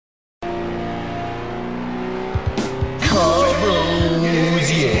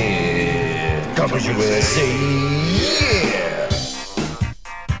Cars USA. Yeah!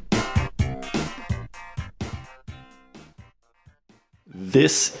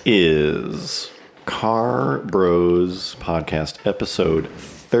 This is Car Bros Podcast, episode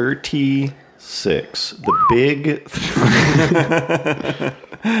 36. The big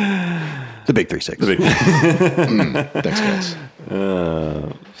 36. Thanks, guys.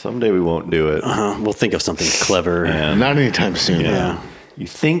 Someday we won't do it. We'll think of something clever. Not anytime soon. Yeah. You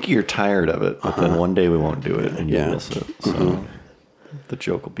think you're tired of it, but then one day we won't do it and you'll Yeah. miss it. So the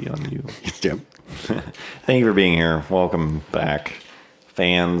joke will be on you. Yep. Thank you for being here. Welcome back.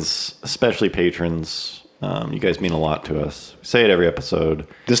 Fans, especially patrons. You guys mean a lot to us. We say it every episode.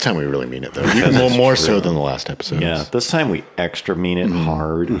 This time we really mean it, though. Even more so than the last episode. Yeah, this time we extra mean it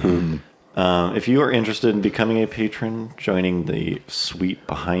hard. If you are interested in becoming a patron, joining the sweet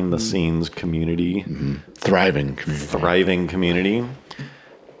behind-the-scenes community, Thriving community.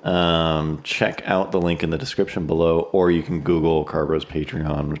 check out the link in the description below, or you can Google Carbros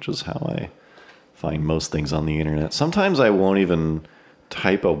Patreon, which is how I find most things on the internet. Sometimes I won't even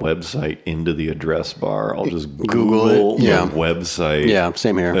type a website into the address bar. I'll just Google it. Yeah. the website. Yeah,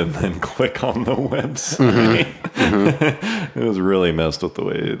 same here. And then click on the website. It was really messed with the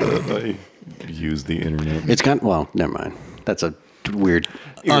way that I use the internet. It's got, well, never mind. That's a weird,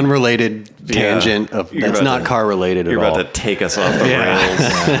 unrelated tangent of You're that's about not to- car related at You're all. about to take us off the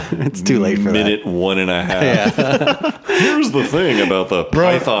rails. It's too late for Minute 1.5. Here's the thing about the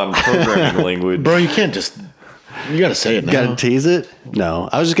Python programming language. Bro, you can't just... You gotta say it now. that. Gotta tease it? No.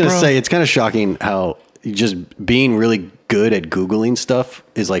 I was just going to say, it's kind of shocking how just being really good at Googling stuff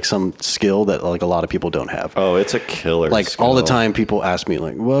is like some skill that like a lot of people don't have. Oh, it's a killer. Like skill. all the time people ask me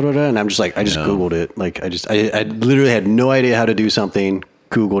like, what, and I'm just like, I just Googled it. Like I literally had no idea how to do something,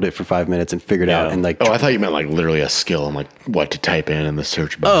 Googled it for 5 minutes and figured out. And like, Oh, I thought you meant like literally a skill and like what to type in the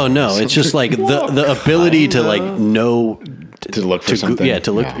search bar. oh no, it's just like the ability to like know To look for something. Yeah,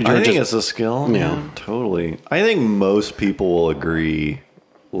 to look. Yeah. you're I think just- it's a skill. Yeah. Yeah, totally. I think most people will agree,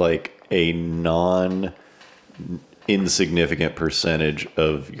 like a insignificant percentage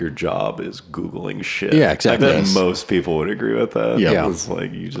of your job is Googling shit. Yeah, exactly. I bet Yes. most people would agree with that. Yeah. It's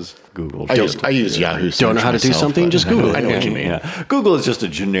like you just Google. I use Yahoo search Don't know how to do myself, something? but Just Google it. I know what you Yeah. mean. Yeah, Google is just a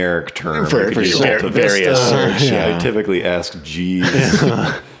generic term For You could use your Alta various Vista. search, I yeah. typically ask Jeeves,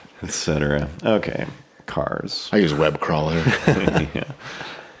 etc. Okay, cars. I use web crawler.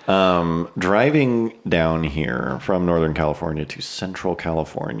 Driving down here from Northern California to Central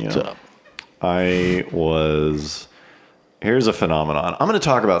California, What's up? Here's a phenomenon. I'm going to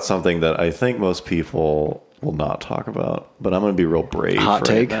talk about something that I think most people will not talk about, but I'm going to be real brave Hot right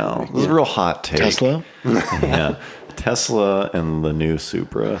take? now. This is a real hot take. Tesla? Yeah. Tesla and the new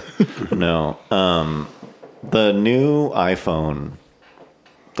Supra. No. The new iPhone,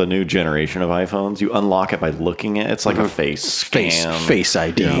 the new generation of iPhones, you unlock it by looking at it. It's like a face scan. Face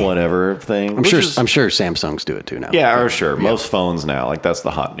ID. Whatever thing. I'm sure Samsungs do it too now. Yeah, or sure. Most phones now, like that's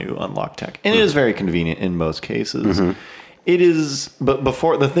the hot new unlock tech. And it is very convenient in most cases. It is, but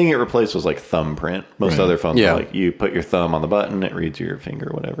before, the thing it replaced was like thumbprint. Most other phones Yeah. are like you put your thumb on the button, it reads your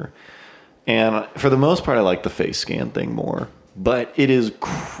finger, whatever. And for the most part, I like the face scan thing more. But it is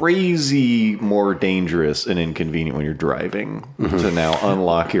crazy more dangerous and inconvenient when you're driving to now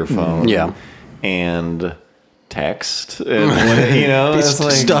unlock your phone. Yeah. And text. And, you know, It's it's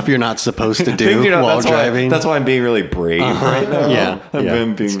like stuff you're not supposed to do Things you're not- while that's driving. That's why I'm being really brave right now. Yeah,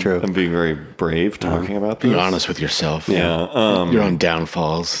 It's true. I'm being very brave talking about this. Be honest with yourself. Yeah. Your own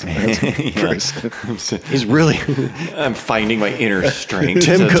downfalls. He's really I'm finding my inner strength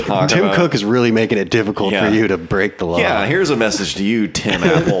Tim to talk Tim about. Cook is really making it difficult Yeah. for you to break the law. Yeah, here's a message to you, Tim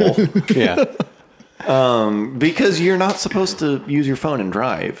Apple. yeah. Because you're not supposed to use your phone and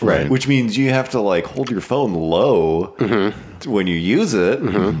drive. Right. Which means you have to like hold your phone low when you use it.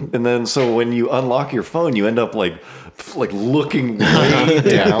 And then so when you unlock your phone, you end up like looking way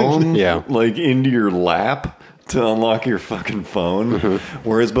down Yeah. like into your lap to unlock your fucking phone.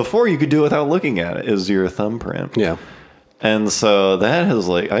 Whereas before you could do it without looking at it, is your thumbprint. Yeah. And so that has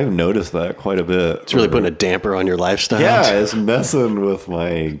like, I've noticed that quite a bit. It's really putting a damper on your lifestyle. Yeah, it's messing with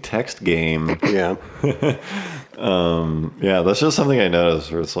my text game. Yeah. Yeah, that's just something I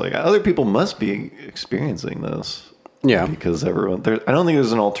noticed where it's like other people must be experiencing this. Yeah. Because everyone, I don't think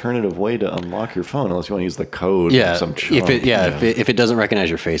there's an alternative way to unlock your phone unless you want to use the code. Yeah. Of some chunk. If it doesn't recognize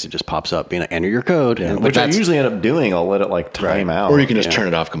your face, it just pops up being like, enter your code. Yeah, And, which I that's- usually end up doing. I'll let it like time out. Or you can just turn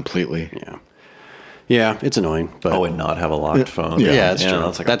it off completely. Yeah. Yeah, it's annoying. But and not have a locked phone. Yeah, that's true.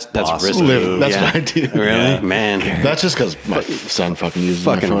 That's like That's boss risky. move. That's Yeah. what I do. Really? Yeah. Man. That's just because my son fucking uses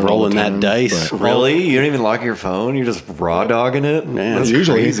my Fucking phone all rolling the that time, dice. but- Really? You don't even lock your phone? You're just raw dogging it? Man, That's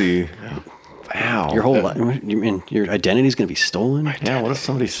usually. crazy. Wow. Your whole life, you mean your identity's going to be stolen? Yeah, what if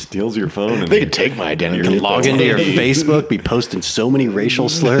somebody steals your phone? And They could take my identity. Log into your Facebook, be posting so many racial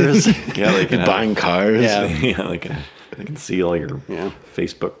slurs. Yeah, they can buying cars. Yeah. Yeah, they can see all your Yeah.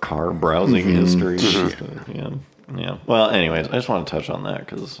 Facebook car browsing history. Yeah. Well, anyways, I just want to touch on that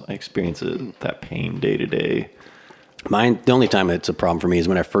because I experience that pain day to day. The only time it's a problem for me is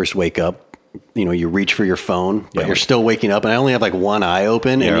when I first wake up. You know, you reach for your phone, but you're still waking up, and I only have like one eye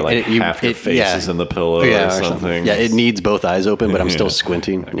open. Yeah, and like half your face is in the pillow or something. Yeah, it needs both eyes open, but I'm still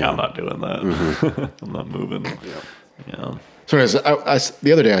squinting. Like, I'm not doing that. I'm not moving. Yeah. So anyways,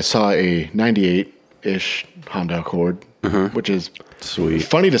 the other day I saw a 98-ish Honda Accord, which is Sweet.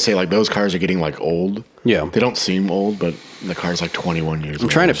 funny to say. Like those cars are getting like old. Yeah. They don't seem old, but the car's like 21 years old. I'm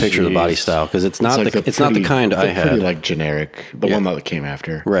trying to picture the body style because it's not not the kind I had. Pretty like generic. The one that came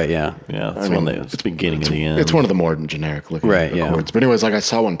after. Right. Yeah. Yeah, it's it's the beginning of the end. It's one of the more generic looking Right, yeah. Accords. But anyways, like I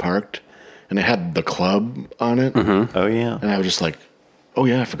saw one parked, and it had the club on it, Oh, yeah. and I was just like, oh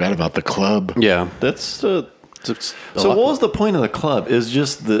yeah, I forgot about the club. Yeah. That's... It's So what was the point of the club? Is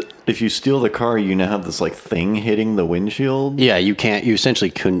just that if you steal the car, you now have this like thing hitting the windshield? Yeah, you essentially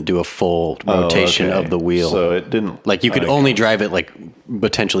couldn't do a full rotation okay. of the wheel. So it didn't... Like you could okay. only drive it like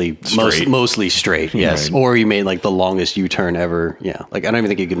potentially mostly straight, yes. Right. Or you made like the longest U-turn ever. Yeah, like I don't even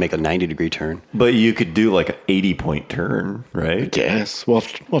think you could make a 90-degree turn. But you could do like an 80-point turn, right? Guess we'll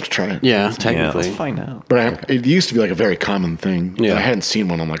have to try it. Yeah, Yeah, technically. let's find out. But it used to be like a very common thing. Yeah. I hadn't seen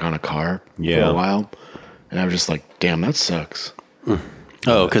one on a car for Yeah. a while, and I was just like, damn, that sucks.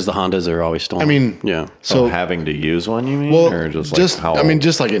 Oh, because the Hondas are always stolen. I mean, yeah. So So having to use one, you mean? well, or just like how... I mean,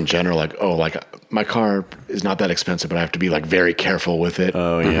 just like in general, like my car is not that expensive, but I have to be like very careful with it.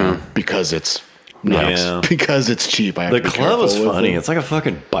 Oh, yeah. Because it's not Yeah. because it's cheap. I have The to be club careful is with funny. it. It's like a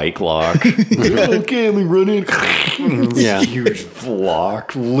fucking bike lock. Okay, let me run in. Yeah. Huge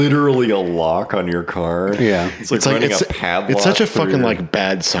lock. Literally a lock on your car. Yeah. It's like running a padlock. It's such a through fucking your- like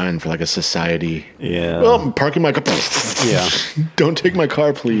bad sign for like a society. Yeah. Well, I'm parking my car. Yeah. Don't take my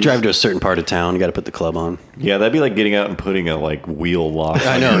car, please. Drive to a certain part of town, you got to put the club on. Yeah, that'd be like getting out and putting a like wheel lock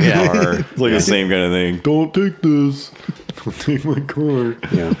on know, your yeah. car. It's like the same kind of thing. Don't take this. Don't take my car.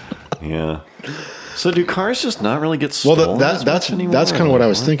 Yeah. Yeah. So do cars just not really get Well, stolen? as that's much anymore? kind of what I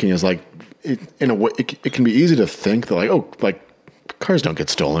was thinking. Is like, in a way, it can be easy to think that like cars don't get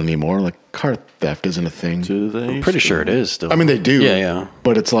stolen anymore. Like car theft isn't a thing. Do they? I'm pretty sure it is still. I mean, they do. Yeah, yeah.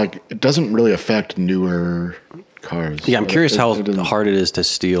 But it's like it doesn't really affect newer cars. Yeah, I'm curious how It doesn't- hard it is to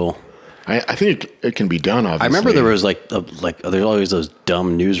steal. I think it can be done. Obviously, I remember there was like there's always those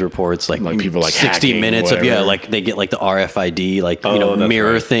dumb news reports like people, like, 60 hacking, minutes of whatever. like they get like the RFID like Oh, that's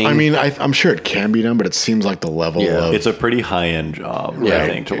mirror right. thing. I mean, I'm sure it can be done, but it seems like the level Yeah. of It's a pretty high end job, I Yeah.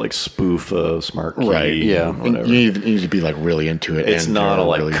 think, to like spoof a smart key. right. Yeah. and And whatever. you need to be like really into it. It's and not a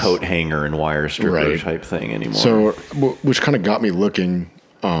like really- coat hanger and wire stripper Right. type thing anymore. So, which kind of got me looking,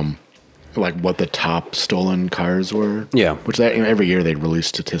 like what the top stolen cars were. Yeah. Which every year they'd release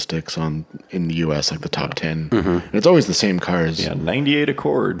statistics in the U.S. like the top 10, and it's always the same cars. yeah, 98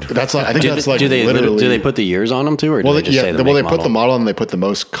 Accord. That's like I think that's like do they literally. put the years on them too, or do Well, they just say the well, they make, put the model? model and they put the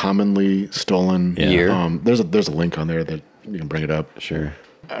most commonly stolen Year. There's a link on there that you can bring it up. Sure.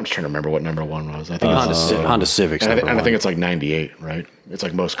 I'm just trying to remember what number one was. I think Honda Civics. and I number think one. it's like 98, right? It's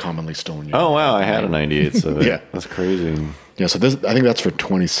like most commonly stolen. year. Oh, wow. I had a 98 Civic. Yeah. That's crazy. Yeah, so I think that's for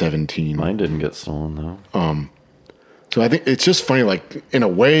 2017. Mine didn't get stolen, though. So I think it's just funny, like in a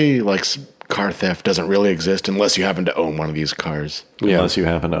way, like car theft doesn't really exist unless you happen to own one of these cars. Yeah. Unless you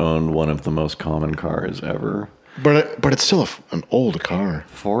happen to own one of the most common cars ever. But it's still an old car.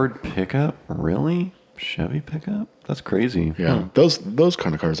 Ford pickup? Really? Chevy pickup? That's crazy. Yeah, those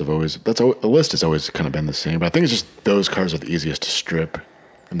kind of cars have always the list has always kind of been the same. But I think it's just those cars are the easiest to strip,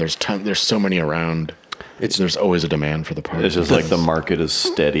 and there's so many around. There's always a demand for the parts. It's just like the market is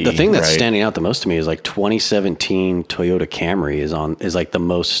steady. The thing that's Right. standing out the most to me is like 2017 Toyota Camry is like the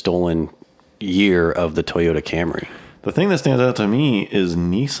most stolen year of the Toyota Camry. The thing that stands out to me is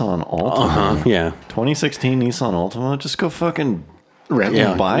Nissan Altima. Yeah. 2016 Nissan Altima. Just go fucking Rent Yeah.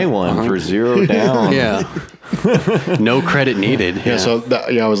 one. buy one for $0 down. Yeah. No credit needed. Yeah, so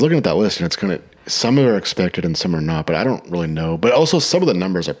I was looking at that list, and it's kind of some are expected and some are not, but I don't really know. But also, some of the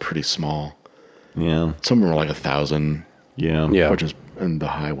numbers are pretty small. Yeah. Some of them are like 1,000, Yeah. Yeah. which is, and the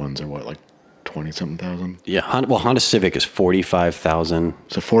high ones are what, like 20-something thousand. Yeah. Honda Civic is 45,000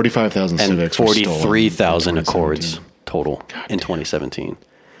 So 45,000 and Civics, were stolen in 43,000 2017. Accords total in 2017.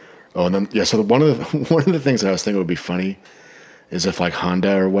 Oh, and then so one of the things that I was thinking would be funny is if like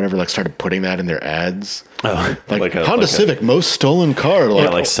Honda or whatever like started putting that in their ads. Oh. Like Honda Civic, most stolen car.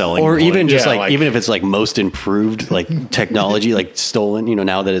 Like, selling. Or even just Yeah, like even if it's like most improved like technology, like stolen.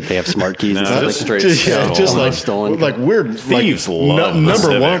 Now that they have smart keys, and stuff, like straight just, stolen. just like Almost stolen. like weird Thieves like, love the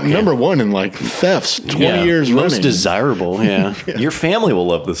Civic. number one in like thefts 20 years most running. desirable. Yeah. Your family will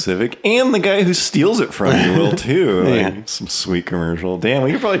love the Civic, and the guy who steals it from you will too. Like, Yeah. some sweet commercial. Damn,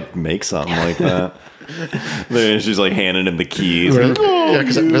 we could probably make something like that. Then she's like handing him the keys. Yeah,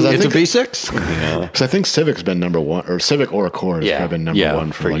 because I It's a think V6. because I think Civic's been number one, or Civic or Accord has Yeah. probably been number Yeah,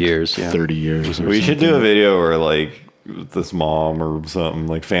 one for for like years, yeah. 30 years. Or We should do a something. video where like this mom or something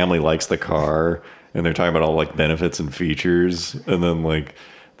like family likes the car and they're talking about all like benefits and features, and then like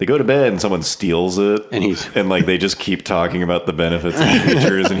they go to bed and someone steals it, And like they just keep talking about the benefits and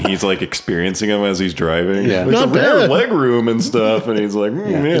features, and he's like experiencing them as he's driving. Yeah. Like, Not the rear bad. leg room and stuff, and he's like,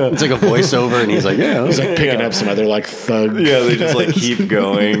 yeah. It's like a voiceover, and he's like, yeah. He's like picking up some other like thug. Yeah, they just like keep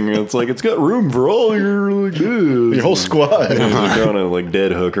going. It's like it's got room for all your like this. Your whole squad. He's like throwing a like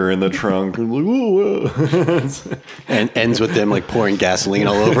dead hooker in the trunk. And like, whoa. And ends with them like pouring gasoline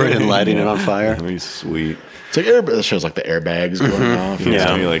all over it and lighting it on fire. He's sweet. It's like it shows like the airbags going off.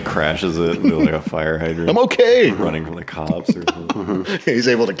 Yeah, he like crashes it into like a fire hydrant. I'm okay. Running from the cops or something. He's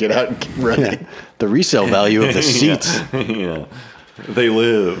able to get out and keep running. The resale value of the seats. Yeah. They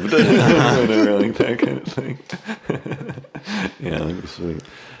lived. Whatever, like that kind of thing. Yeah, that'd be sweet.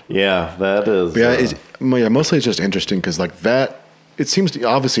 Yeah, that is. Yeah, mostly it's just interesting because like that, it seems to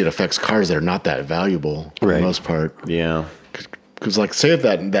obviously it affects cars that are not that valuable for Right. the most part. yeah. Because like say if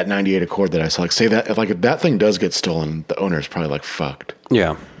that 98 Accord that I saw, like say that if that thing does get stolen, the owner's probably like fucked.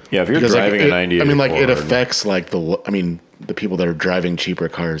 Yeah. Yeah, if you're Because driving like, a 98, I mean, like it Accord, affects like the people that are driving cheaper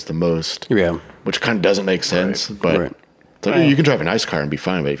cars the most. Yeah. Which kind of doesn't make sense, but. Right. So you can drive a nice car and be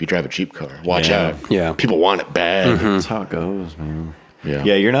fine, but if you drive a cheap car, watch Yeah. out. Yeah. People want it bad. That's how it goes, man. Yeah.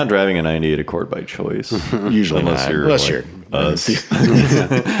 Yeah, you're not driving a 98 Accord by choice. Usually Unless not. you're Unless like you're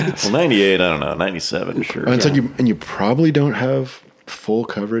us. Well, 98, I don't know. 97, sure. I mean, it's like you probably don't have full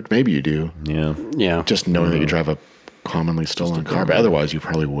coverage. Maybe you do. Yeah. Yeah. Just knowing that you drive a commonly stolen car, but otherwise you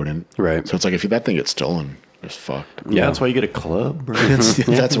probably wouldn't. Right. So it's like if that thing gets stolen, it's fucked. Yeah, that's why you get a club, bro. That's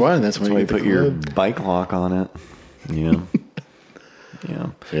why. That's why That's why you get the put your club. bike lock on it. Yeah. Yeah.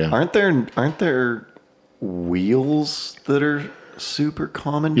 Yeah. Aren't there wheels that are super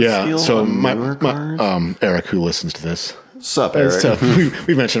common to Yeah. steal So on my newer cars? Eric, who listens to this, Sup, Eric? so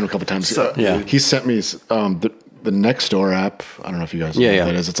we mentioned him a couple times. Yeah. He sent me the Nextdoor app. I don't know if you guys know Yeah, what yeah.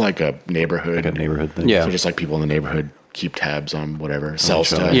 that is. It's like a neighborhood. Like a neighborhood thing. Yeah. So just like people in the neighborhood keep tabs on whatever, sell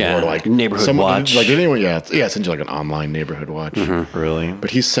sure. stuff, Yeah, or like neighborhood watch. Like anyone, yeah, it's essentially like an online neighborhood watch. Really?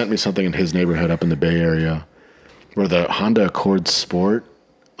 But he sent me something in his neighborhood up in the Bay Area, where the Honda Accord Sport,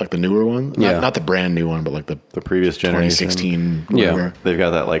 like the newer one, Yeah. not the brand new one, but like the The previous generation. 2016, Yeah. whatever. They've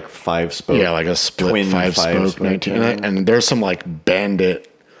got that like 5-spoke. Yeah, like a split Twin five spoke five-spoke 19, thing. and there's some like bandit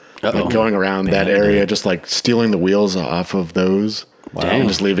like going around that area, just like stealing the wheels off of those, and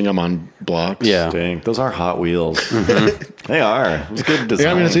just leaving them on blocks. Yeah. Dang, those are Hot Wheels. They are. It's good design.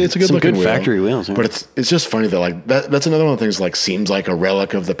 Yeah, I mean it's a good Some looking good wheel. factory wheels, yeah. but it's just funny that like that's another one of the things like seems like a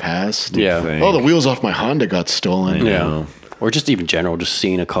relic of the past. Yeah. Thing. Oh, the wheels off my Honda got stolen. Yeah. Or just even general, just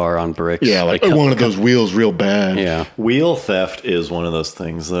seeing a car on bricks. Yeah, like I wanted those wheels real bad. Yeah. Wheel theft is one of those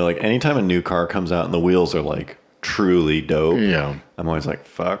things. They're like anytime a new car comes out and the wheels are like truly dope. Yeah. I'm always like,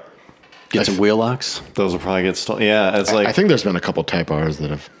 fuck. Get some wheel locks. Those will probably get stolen. Yeah, it's like I think there's been a couple Type R's that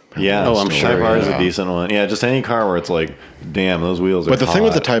have. yeah. Oh, I'm Type sure, R is yeah. a decent one. Yeah, just any car where it's like, damn, those wheels are. But the thing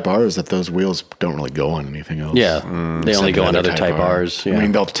with the hot. Type R is that those wheels don't really go on anything else. Yeah. They only Except go on another other Type R. R's. Yeah. I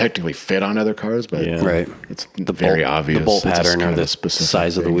mean, they'll technically fit on other cars, but Yeah. Right. it's very obvious. The bolt It's just pattern kind or of the a specific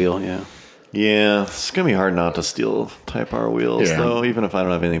size of the thing. wheel. Yeah. Yeah, it's gonna be hard not to steal Type R wheels Yeah. though. Even if I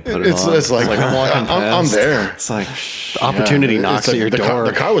don't have anything to put It's it on. like I'm walking past. I'm there. It's like, Opportunity Yeah, knocks it's at your the door.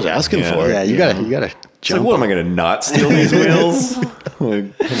 the car was asking Yeah. for it. Yeah, you gotta it's jump. like, what am I gonna not steal these wheels?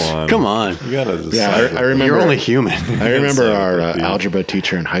 Like, come on, Come on. You gotta just. Yeah, I remember. You're only human. I remember Yes, our yeah. algebra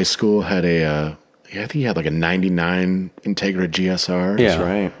teacher in high school had a. I think he had like a '99 Integra GSR. Yeah. That's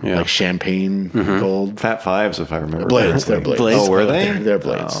right. Yeah. Like champagne gold. Fat Fives, if I remember. Blades, they're blades. Blades? Oh, were they? They're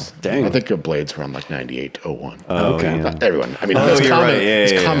blades. dang. I think the blades were on like 98 to 01. Okay. yeah. Not everyone. I mean, Oh, it's you're common. right. Yeah,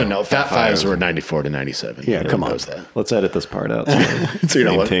 it's yeah, common yeah. now. Fat Fat fives fives. were 94 to 97. Yeah, Everyone come on. knows that. Let's edit this part out. So you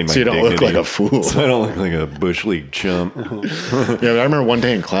don't look, Maintain my so you don't look dignity. like a fool. So I don't look like a bush league chump. Yeah, I remember one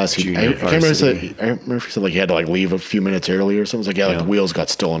day in class, I Junior can't remember. varsity. I remember if he said like he had to like leave a few minutes early or something. It was like like the wheels got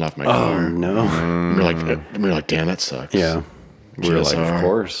stolen off my Oh car. no. And we were like, damn, that sucks. Yeah. We were like, GSR. of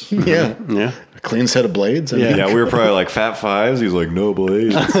course. Yeah, Yeah. a clean set of blades. I mean, Yeah, we were probably like Fat Fives. He's like, no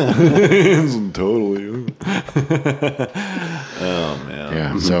blades. Totally. Oh man.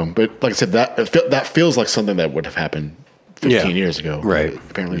 Yeah. So, but like I said, that feels like something that would have happened 15 years ago. Right.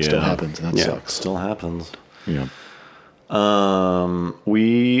 Apparently, it still happens, and that sucks. Still happens. Yeah.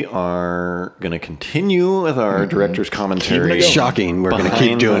 We are going to continue with our director's commentary. Keeping it going. Shocking. We're going to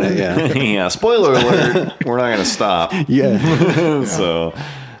keep doing it. Yeah. Yeah. Spoiler alert. We're not going to stop. Yeah. So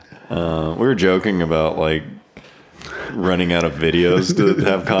we were joking about like running out of videos to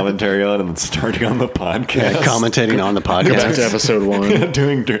have commentary on and then starting on the podcast. Commentating on the Go back to podcast. episode 1.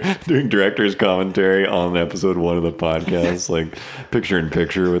 doing director's commentary on episode 1 of the podcast, like picture in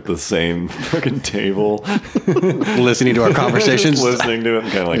picture with the same fucking table, Listening to our conversations. listening to it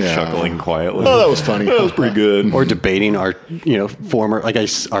and kind of like Yeah. chuckling quietly. Oh, that was funny. That was pretty good. Or debating our, former,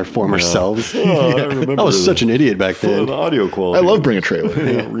 our former selves. Oh, I remember I was such an idiot back the then. audio I quality. love Bring a Trailer.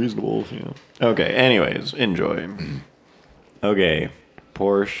 Yeah, reasonable. Yeah. Okay. Anyways, enjoy. Okay,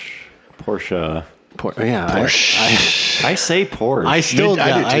 Porsche. Yeah. I say Porsche. I still,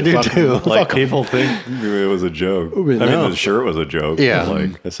 I do Fuck too. like people think it was a joke. I mean, no. the shirt was a joke. Yeah. but,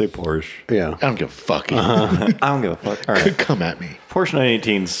 like I say Porsche. Yeah. I don't give a fuck. I don't give a fuck. All right. Come at me. Porsche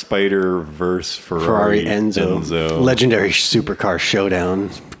 918 Spider versus Ferrari Ferrari Enzo. Legendary supercar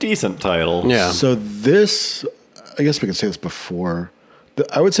showdown. Decent title. Yeah. So this, I guess we can say this before.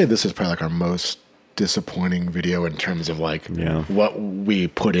 I would say this is probably like our most disappointing video in terms of like what we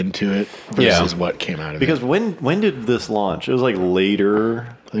put into it versus what came out of Because it. when did this launch? It was like later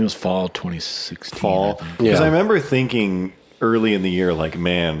I think it was fall 2016. fall. I think. Because Yeah. I remember thinking early in the year, like,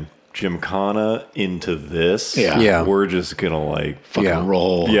 man, Gymkhana into this. Yeah. We're just gonna like Fucking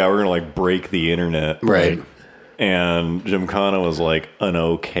roll. Yeah, we're gonna like break the internet. Right. And Gymkhana was like an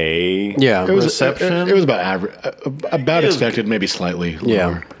okay Yeah. It was reception. It was about average, about It was- expected, maybe slightly. Yeah.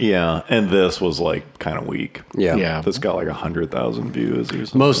 lower. Yeah, and this was like kind of weak. Yeah. Yeah. This got like 100,000 views or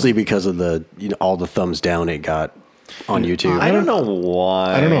something. Mostly because of the, all the thumbs down it got on YouTube. I don't know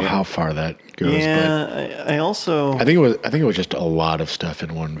why. I don't know how far that goes, Yeah, I also. but I think it was just a lot of stuff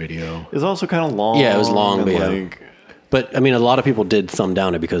in one video. It's also kind of long. Yeah, it was long, and, but yeah. like, But, I mean, a lot of people did thumb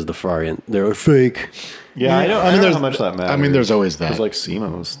down it because the Ferrari, they were fake. yeah, I don't know there's- how much that matters. I mean, there's always that. Because like SEMA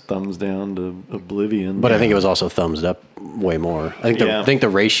was thumbs down to oblivion. But I think it was also thumbs up way more. I think the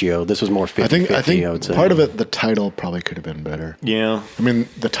ratio, this was more 50-50, I think would say. part of it, the title probably could have been better. Yeah, I mean,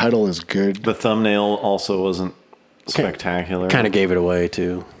 the title is good. the thumbnail also wasn't spectacular. kind of gave it away,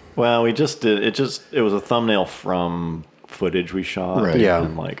 too. Well, we just did it. It was a thumbnail from footage we shot. Right. Yeah.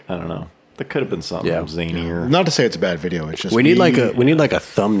 and like I don't know, there could have been something Yeah. zanier. Not to say it's a bad video. It's just We need like a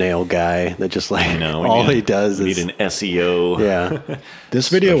thumbnail guy that just like, You know, all he does we is. need an SEO. Yeah. this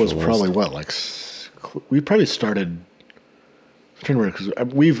video was specialist. probably what we probably started. I'm trying to remember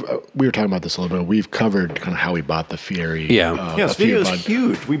because we were talking about this a little bit. We've covered kind of how we bought the Fieri. Yeah. Yeah, a this few video is months-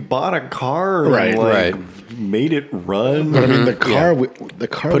 huge. We bought a car, and, Right, like, right. made it run. But I mean, the car,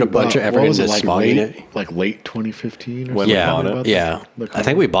 Put a bunch of effort into smogging it. like late 2015 or When something. we Yeah. bought it? Yeah. The car? I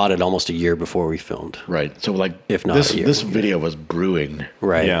think we bought it almost a year before we filmed. Right. So like, If not this a year. this video was brewing.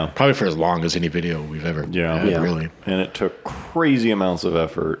 Right. Yeah. Probably for as long as any video we've ever Yeah. had, Yeah. really. And it took crazy amounts of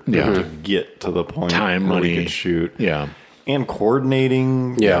effort Yeah. to get to the point Time, where money. we could shoot. Yeah. And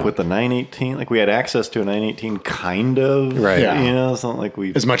coordinating Yeah. with the 918. Like, we had access to a 918, kind of. Right. Yeah. You know, it's not like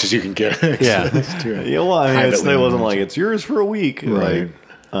we. As much as you can get. Yeah. access to it. Yeah, well, I mean, it Privately wasn't owned. like it's yours for a week. Right.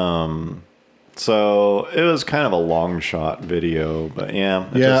 Like, so it was kind of a long shot video, but yeah.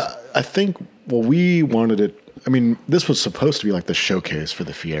 it Yeah, just- I think, well, we wanted it. I mean, this was supposed to be like the showcase for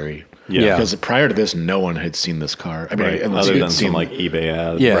the Fieri. Yeah. Because prior to this, no one had seen this car. I mean, right. unless Other you than had some seen like eBay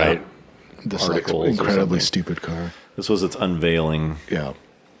ads. Yeah. right, this like articles or incredibly something. stupid car. This was its unveiling. Yeah.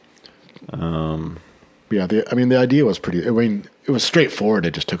 Yeah, the idea was pretty. I mean, it was straightforward.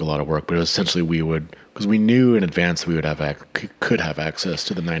 It just took a lot of work, but it was essentially because we knew in advance that we would could have access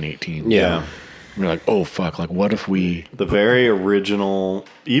to the 918. Yeah. We were like, oh fuck! Like, what if we? The very original,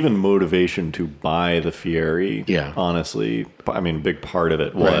 even motivation to buy the Fieri. Yeah. Honestly, I mean, a big part of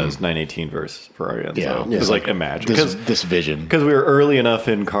it was 918 versus Ferrari. And Yeah. so it was like, imagine. This vision. Because we were early enough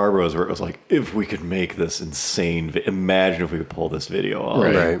in Carbros where it was like, if we could make this insane, imagine if we could pull this video off,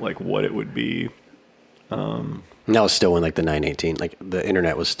 Right. like what it would be. And that was still when like the 918, like the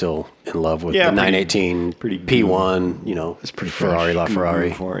internet was still in love with Yeah, the pretty- 918, pretty P1, you know, it's pretty Ferrari, fresh.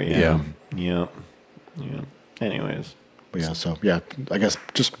 LaFerrari. For it, Yeah. Yeah. Anyways. But yeah, so yeah, I guess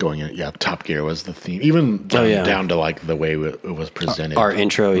just going in, yeah, Top Gear was the theme, even down to like the way it was presented. Our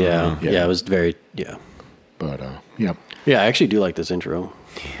intro, yeah. Yeah. Yeah, it was very, yeah. But yeah, Yeah, I actually do like this intro.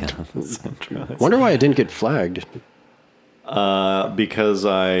 Yeah, that's interesting. Wonder why it didn't get flagged. Because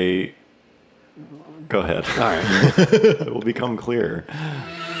I. Go ahead. All right. It will become clear.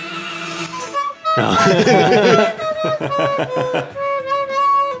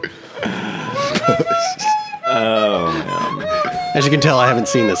 Oh man. As you can tell, I haven't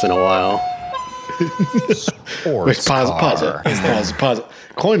seen this in a while. Wait, pause it. Pause it.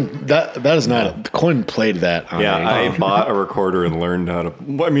 Coin, that is not. Coin played that. On I bought a recorder and learned how to.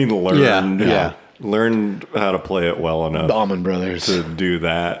 Yeah. Learned how to play it well enough. The Allman Brothers. To do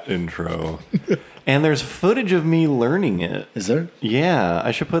that intro. And there's footage of me learning it. Is there? Yeah, I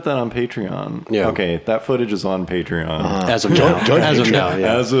should put that on Patreon. Yeah. Okay, that footage is on Patreon. As of now. As of now,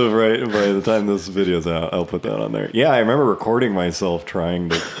 yeah. As of right by the time this video's out, I'll put that on there. Yeah, I remember recording myself trying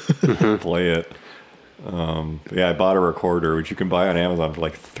to play it. Yeah, I bought a recorder, which you can buy on Amazon for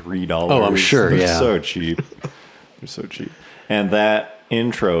like $3. Oh, I'm sure. They're yeah, so cheap. They're so cheap. And that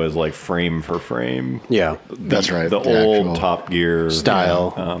intro is like frame for frame. Yeah, that's right. The old Top Gear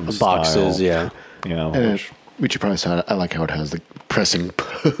style boxes. Style. Yeah. Yeah, which you probably saw. I like how it has the pressing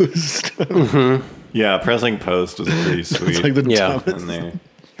post. Mm-hmm. Yeah, pressing post was pretty sweet. It's like the in there.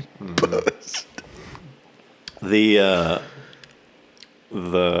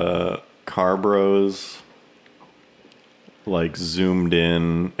 The Car Bros like zoomed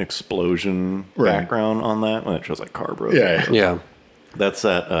in explosion background on that when it shows like Car Bros. Yeah. That's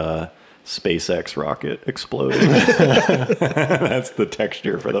that SpaceX rocket exploding. That's the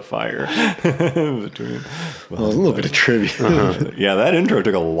texture for the fire. A little bit of trivia. Yeah, that intro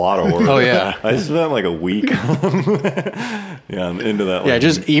took a lot of work. Oh yeah, I spent like a week. Into that. Yeah,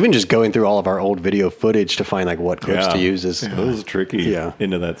 just going through all of our old video footage to find like what clips to use is it was tricky. Yeah,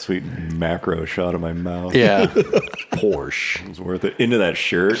 into that sweet macro shot of my mouth. Yeah, Porsche. It was worth it. Into that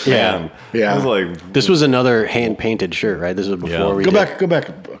shirt. Yeah, man. Yeah. I was like, this was another hand painted shirt, right? This was before we go back a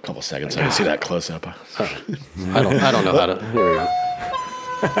couple seconds. I can see that close up. I don't know how to. Here we go.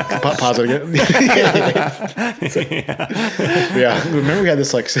 Pause it again. Yeah, remember we had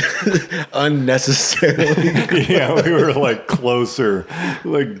this like unnecessarily. Yeah, we were like closer,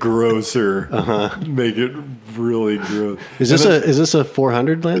 like grosser. Make it really gross. Is this a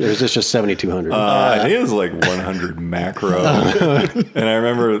 400 lens or is this just 7200? I think it was like 100 macro. And I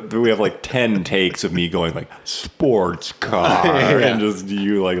remember we have like 10 takes of me going like sports car and just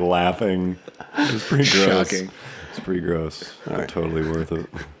you like laughing. It was pretty gross. Shocking. It's pretty gross. Totally worth it.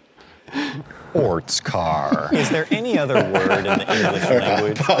 Sports car. Is there any other word in the English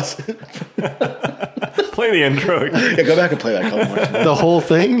language? Pause it. Play the intro again. Yeah, go back and play that couple more times. The whole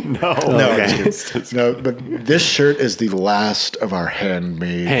thing? No. No, but this shirt is the last of our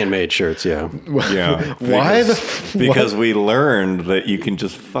handmade shirts. Yeah. Yeah. Why because we learned that you can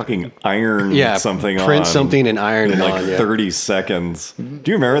just fucking iron something print on. something and iron in it like on, 30 seconds. Do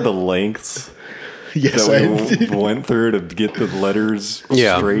you remember the lengths? Yes, that we went through to get the letters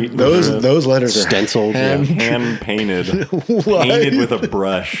straight. Those letters are stenciled, hand painted, painted with a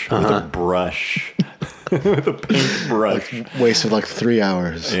brush, with a paint brush. Wasted like 3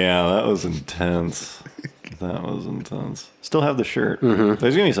 hours. Yeah, that was intense. Still have the shirt.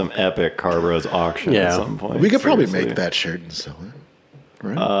 There's gonna be some epic Car Bros auction at some point. We could probably make that shirt and sell it.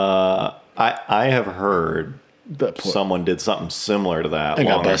 Right? I have heard. Someone did something similar to that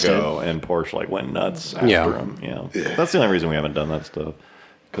long ago, and Porsche like went nuts after him. Yeah, that's the only reason we haven't done that stuff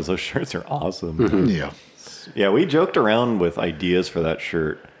because those shirts are awesome. Yeah, we joked around with ideas for that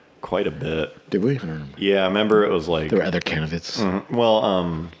shirt quite a bit. Did we? Yeah, I remember it was like there were other candidates.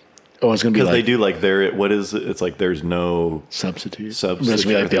 Well, it's gonna be because like, they do like what is it? It's like there's no substitute. It's gonna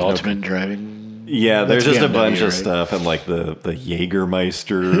be like the ultimate driving. Yeah, there's just a bunch of stuff, and like the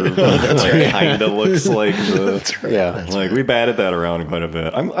Jägermeister like, kind of looks like the we batted that around quite a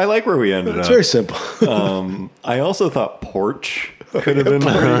bit. I like where we ended up. It's very simple. I also thought Porsche could have been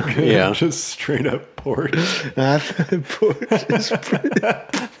like, just straight up Porsche. Porsche is pretty.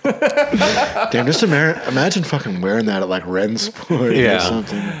 Damn, just imagine fucking wearing that at like Rensport or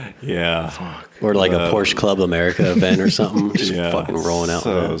something. Yeah. Fuck. Or like a Porsche Club America event or something. Just fucking rolling out.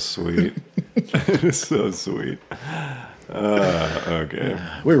 So sweet. It's so sweet. Okay.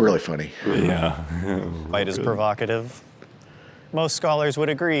 We're really funny. Yeah. Quite as provocative. Most scholars would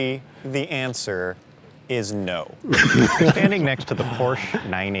agree the answer is no. Standing next to the Porsche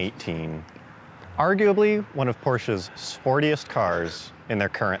 918, arguably one of Porsche's sportiest cars in their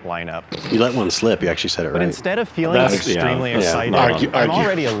current lineup. You let one slip. You actually said it right. But instead of feeling extremely excited, I'm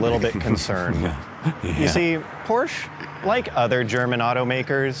already a little bit concerned. You see, Porsche, like other German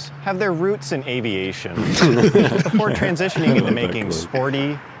automakers, have their roots in aviation before transitioning into making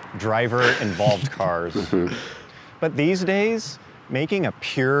sporty, driver-involved cars. But these days, making a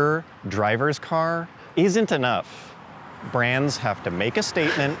pure driver's car isn't enough. Brands have to make a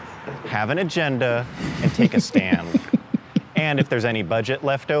statement, have an agenda, and take a stand. And if there's any budget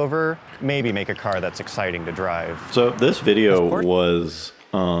left over, maybe make a car that's exciting to drive. So this video was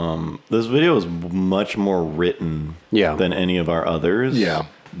much more written than any of our others. Yeah.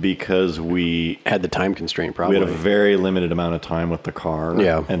 Because we had the time constraint, probably. We had a very limited amount of time with the car.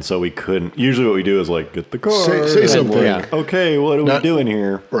 Yeah. And so we couldn't. Usually what we do is like, get the car. Say something. Okay, what are we doing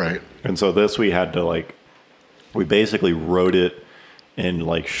here? Right. And so this we had to like, we basically wrote it and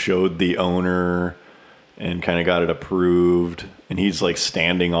like showed the owner and kind of got it approved. And he's like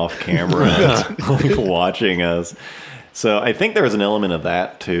standing off camera, like watching us. So I think there was an element of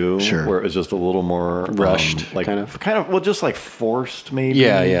that too, where it was just a little more rushed, like kind of, well, just like forced maybe,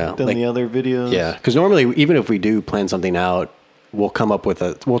 than like, the other videos. Yeah, because normally, even if we do plan something out, we'll come up with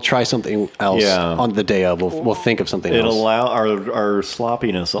we'll try something else on the day of. We'll think of something else. Our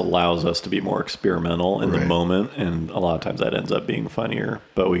sloppiness allows us to be more experimental in the moment, and a lot of times that ends up being funnier.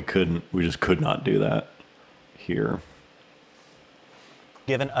 But we just could not do that here.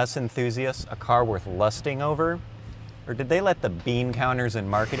 Given us enthusiasts a car worth lusting over? Or did they let the bean counters in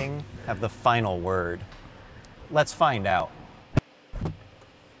marketing have the final word? Let's find out.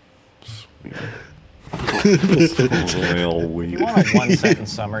 Sweet. You want a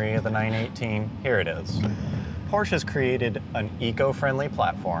one-sentence summary of the 918? Here it is. Porsche has created an eco-friendly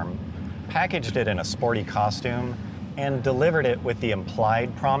platform, packaged it in a sporty costume, and delivered it with the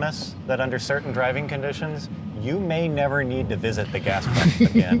implied promise that under certain driving conditions, you may never need to visit the gas pump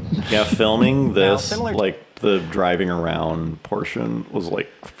again. Yeah, filming this, the driving around portion was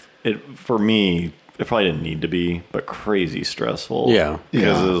for me, it probably didn't need to be, but crazy stressful. Yeah.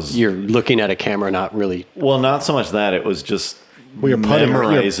 Because you're looking at a camera, not really. Well, not so much that. It was just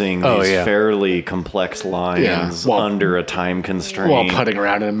memorizing these fairly complex lines under a time constraint. While putting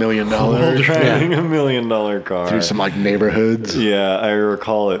around in $1 million. Driving $1 million car. Through some neighborhoods. Yeah, I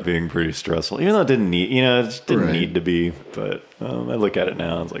recall it being pretty stressful. Even though it didn't need, it just didn't need to be. But I look at it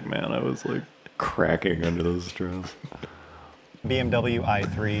now and it's like, man, I was cracking under those stress. BMW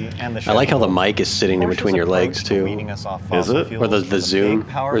i3 and the I like how the mic is sitting in between your legs too. Is it? Or the zoom?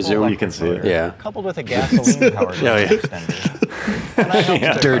 You can see it. Yeah. Coupled with a gasoline-powered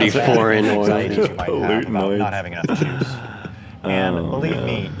extender. Dirty foreign oil. You might have about not having enough juice. And believe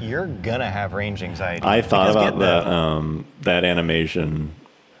me, you're gonna have range anxiety. I thought about that animation.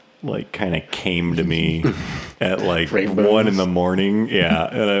 Kind of came to me at 1 in the morning. Yeah.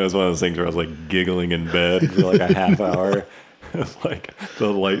 And it was one of those things where I was giggling in bed for a half hour. It's the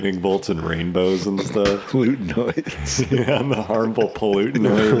lightning bolts and rainbows and stuff. Pollutinoids. Yeah, and the harmful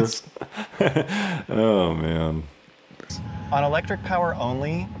pollutinoids. Oh, man. On electric power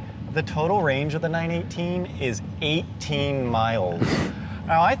only, the total range of the 918 is 18 miles.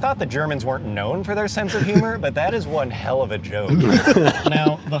 Now, I thought the Germans weren't known for their sense of humor, but that is one hell of a joke.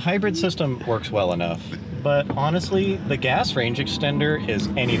 Now, the hybrid system works well enough, but honestly, the gas range extender is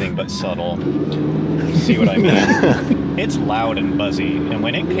anything but subtle. See what I mean? It's loud and buzzy, and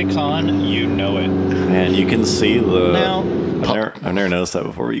when it kicks on, you know it. And you can see the... Now, I've never noticed that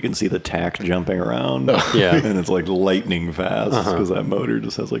before. You can see the tack jumping around. Yeah. And it's lightning fast because that motor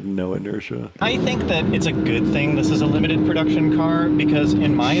just has no inertia. I think that it's a good thing this is a limited production car because,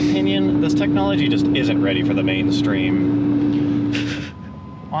 in my opinion, this technology just isn't ready for the mainstream.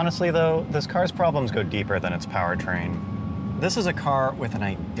 Honestly, though, this car's problems go deeper than its powertrain. This is a car with an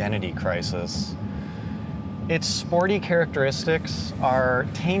identity crisis. Its sporty characteristics are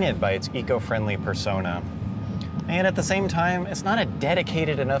tainted by its eco-friendly persona. And at the same time, it's not a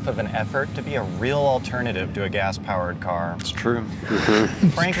dedicated enough of an effort to be a real alternative to a gas-powered car. It's true.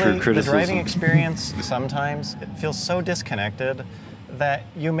 Frankly, the driving experience, sometimes, it feels so disconnected that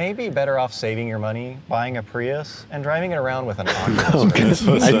you may be better off saving your money, buying a Prius, and driving it around with an Oculus.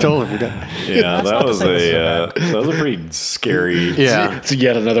 I totally forgot. Yeah, that was a pretty scary... Yeah. It's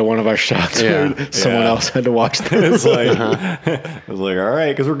yet another one of our shots where someone else had to watch this. I was like, all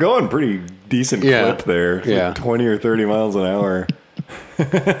right, because we're going pretty decent clip there. Yeah. 20 or 30 miles an hour.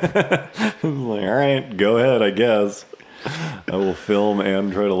 I was like, all right, go ahead, I guess. I will film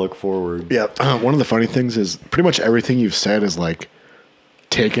and try to look forward. Yeah. One of the funny things is pretty much everything you've said is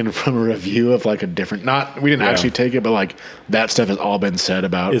taken from a review of a different, we didn't actually take it, but that stuff has all been said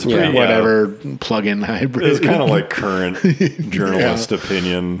about whatever plug-in hybrid. It's kind of current journalist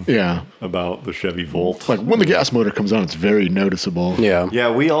opinion about the Chevy Volt. When the gas motor comes on, it's very noticeable. Yeah.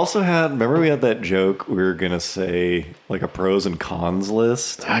 Yeah, we also remember we had that joke we were going to say a pros and cons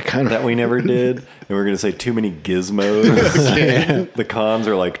list that we never did. And we were going to say too many gizmos. The cons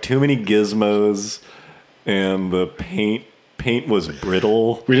are too many gizmos and the paint paint was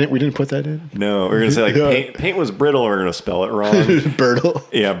brittle. We didn't put that in? No, we were going to say like paint was brittle, and we are going to spell it wrong. Brittle?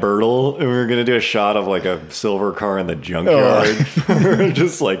 Yeah, Bertle. And we were going to do a shot of like a silver car in the junkyard. We were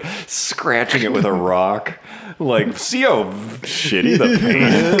just like scratching it with a rock. Like, see how shitty the paint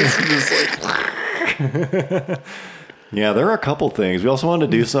is? Just like... Yeah, there are a couple things. We also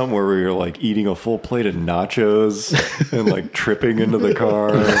wanted to do something where we were like eating a full plate of nachos and like tripping into the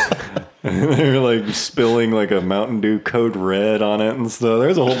car. And they were like spilling like a Mountain Dew Code Red on it and stuff.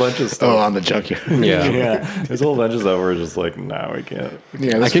 There's a whole bunch of stuff. Oh, on the junkyard. Yeah. There's a whole bunch of stuff where we're just like, no, we can't.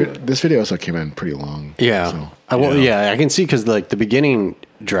 Yeah, this video also came in pretty long. Yeah. So. I can see because like the beginning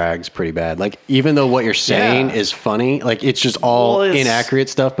drags pretty bad. Like even though what you're saying is funny, like it's just all inaccurate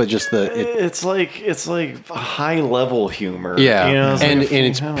stuff, but just it's like high level humor. Yeah, you know,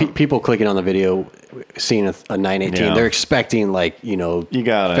 it's people clicking on the video, seeing a 918. They're expecting like you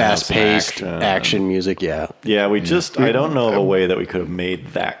gotta fast paced action music. Yeah, we just I don't know of a way that we could have made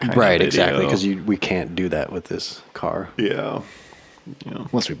that kind of video. Exactly, because we can't do that with this car. Yeah.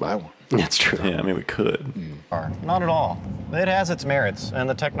 Unless we buy one. That's true. Yeah, I mean, we could. Not at all. It has its merits, and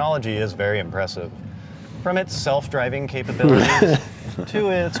the technology is very impressive. From its self-driving capabilities to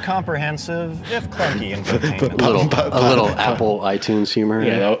its comprehensive, if clunky, infotainment. A little Apple iTunes humor.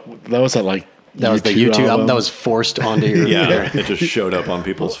 Yeah, that was that like that was the YouTube album that was forced onto your. It just showed up on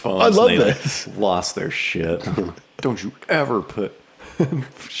people's phones. I love and this. Like, lost their shit. Don't you ever put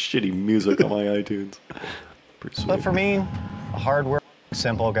shitty music on my iTunes. Pretty sweet. But for me, a hard-working,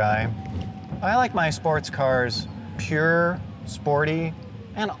 simple guy, I like my sports cars pure, sporty,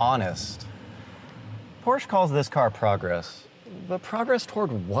 and honest. Porsche calls this car progress, but progress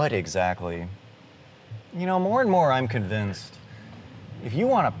toward what exactly? More and more I'm convinced, if you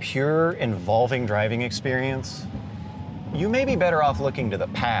want a pure, involving driving experience, you may be better off looking to the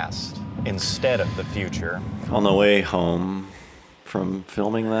past instead of the future. On the way home from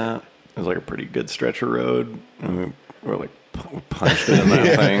filming that, it was like a pretty good stretch of road, and we were like punched it in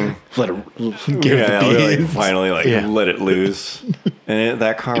that thing. Let it give the beans. Finally let it loose. And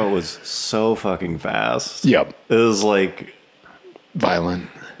that car was so fucking fast. Yep. It was like violent.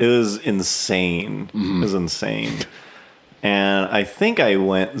 It was insane. Mm-hmm. It was insane. And I think I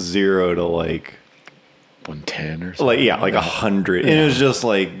went 0 to like 110 or something. Like 100. Yeah. And it was just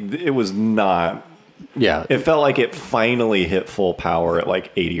like it was not. Yeah, it felt like it finally hit full power at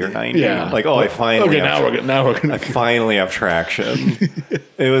like 80 or 90. Yeah, like I finally. Okay, now we're gonna. I finally have traction.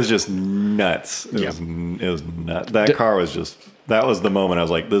 It was just nuts. It was nuts. That car was just. That was the moment I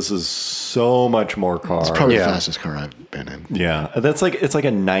was like, "This is so much more car." It's probably the fastest car I've been in. Yeah, it's like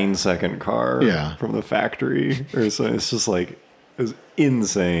a 9-second car. Yeah. From the factory or so. It's just like it was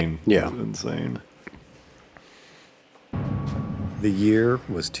insane. Yeah, it was insane. The year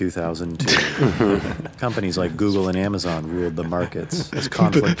was 2002. Companies like Google and Amazon ruled the markets as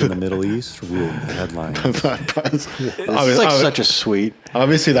conflict in the Middle East ruled the headlines. It's like such a sweet.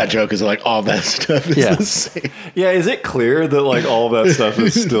 Obviously, that joke is like all that stuff is the same. Yeah, is it clear that like all that stuff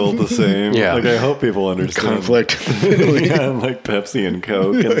is still the same? Yeah. Like I hope people understand. Conflict. And like Pepsi and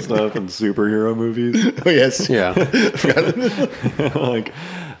Coke and stuff and superhero movies. Oh, yes. Yeah. Like...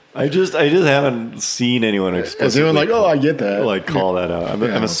 I just haven't seen anyone explicitly. Is anyone like, oh, I get that? Like, call that out.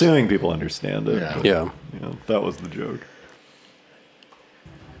 I'm assuming people understand it. Yeah. But, that was the joke.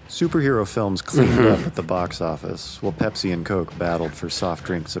 Superhero films cleaned up at the box office, while Pepsi and Coke battled for soft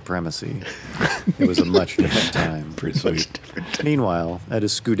drink supremacy. It was a much different time. Pretty sweet. Meanwhile, at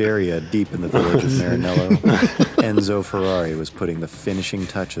his Scuderia deep in the village of Maranello, Enzo Ferrari was putting the finishing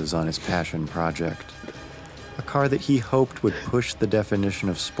touches on his passion project. A car that he hoped would push the definition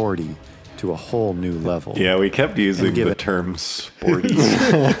of sporty to a whole new level. Yeah, we kept using the term sporty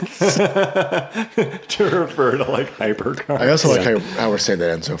to refer to like hypercars. I also like how we're saying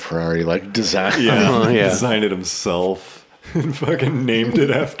that Enzo Ferrari like designed. Designed it himself and fucking named it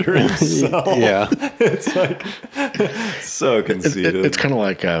after himself. It's like so conceited. It's kind of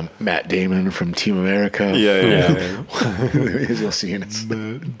like Matt Damon from Team America. Yeah. You'll see in it.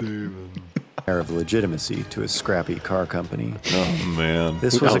 Matt Damon. Of legitimacy to his scrappy car company. Oh man.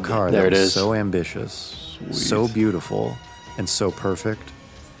 This was a car that was so ambitious, so beautiful, and so perfect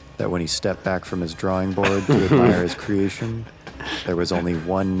that when he stepped back from his drawing board to admire his creation, there was only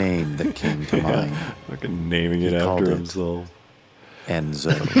one name that came to mind. Fucking naming it after himself.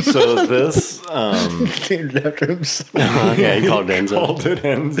 Enzo. So this named after himself. Yeah, he called it Enzo. Called it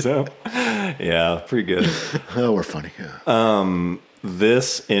Enzo. Yeah, pretty good. Oh, we're funny.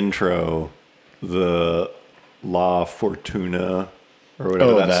 This intro, the La Fortuna, or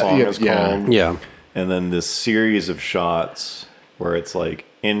whatever that song is called. Yeah. And then this series of shots where it's like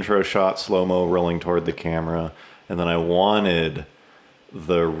intro shot, slow-mo rolling toward the camera, and then I wanted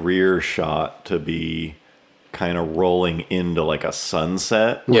the rear shot to be kind of rolling into like a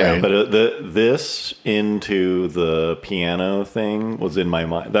sunset. Yeah. But this into the piano thing was in my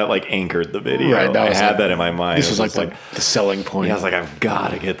mind. That like anchored the video. Right. I had that in my mind. This was like the selling point. Yeah, I was like, I've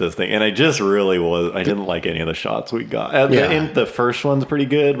got to get this thing. And I just really was. I didn't like any of the shots we got. The first one's pretty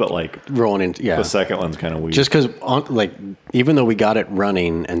good, but like rolling into, the second one's kind of weak. Just because, like, even though we got it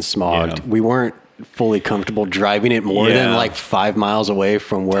running and smogged, we weren't fully comfortable driving it more than like 5 miles away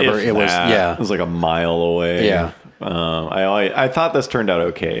from wherever it was. Yeah, it was like a mile away. Yeah, I thought this turned out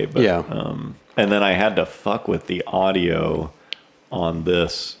okay. But, and then I had to fuck with the audio on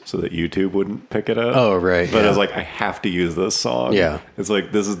this so that YouTube wouldn't pick it up. Oh, right. But I was like, I have to use this song. Yeah, it's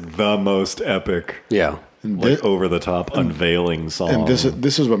like this is the most epic. Yeah. Like over the top unveiling song. And this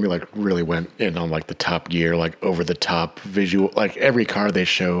is when we like really went in on like the Top Gear, like over the top visual, like every car they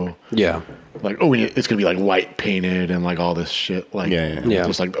show. Yeah. Like, oh, it's going to be like white painted and like all this shit. Like,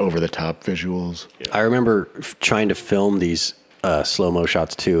 just like over the top visuals. Yeah. I remember trying to film these slow-mo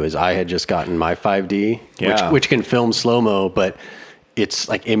shots too, as I had just gotten my 5D, which can film slow-mo, but it's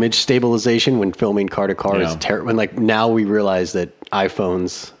like image stabilization when filming car to car is terrible. And like now we realize that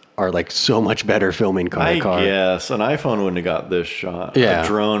iPhones are like so much better filming car to car. Yes, an iPhone wouldn't have got this shot. Yeah. A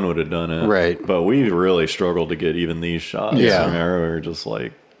drone would have done it. Right. But we really struggled to get even these shots. Yeah. I mean, we were just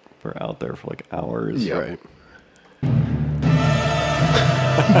like, we're out there for like hours. Yeah. Right.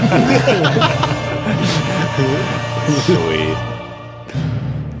 Sweet.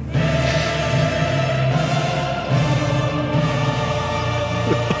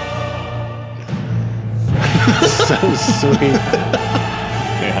 So sweet.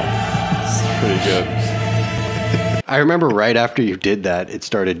 Yeah, it's pretty good. I remember right after you did that, it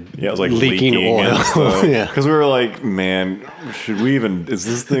started it was like leaking oil. Yeah, because we were like, man, should we even? Is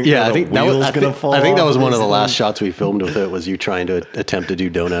this thing? Yeah, I think that was. Fall I think that was one of the thing? last shots we filmed with it. Was you trying to attempt to do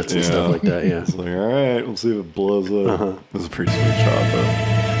donuts and stuff like that? Yeah. It's like, all right, we'll see if it blows up. It was a pretty sweet shot,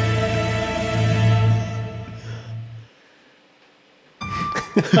 though.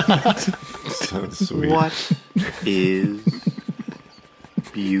 So sweet. What is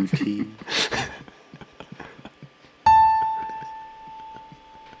beauty?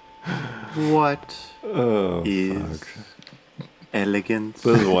 What is elegance?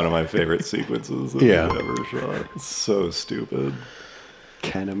 This is one of my favorite sequences that we've ever shot. It's so stupid.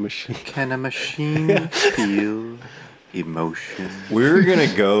 Can a machine feel emotion? We're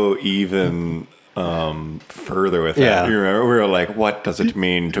gonna go even further with that. You remember, we were like, what does it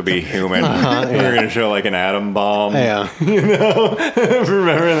mean to be human? We're going to show like an atom bomb. Yeah. You know?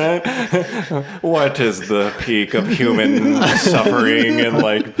 Remember that? What is the peak of human suffering and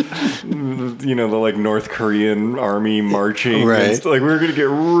like, you know, the like North Korean army marching. Right. And like, we were going to get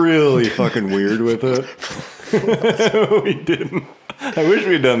really fucking weird with it. We didn't. I wish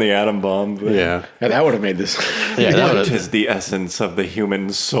we'd done the atom bomb thing. Yeah. And that would have made this. Yeah, what is the essence of the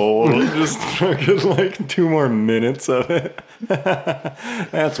human soul? Just fucking like 2 more minutes of it.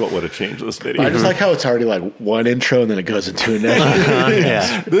 That's what would have changed this video. I just like how it's already like one intro and then it goes into another.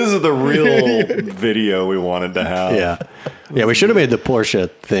 Yeah. This is the real video we wanted to have. Yeah. Yeah, we should have made the Porsche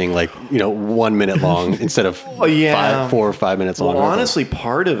thing like, 1 minute long instead of 4 or 5 minutes long. Well, honestly,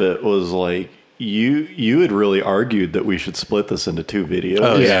 part of it was like, You had really argued that we should split this into 2 videos.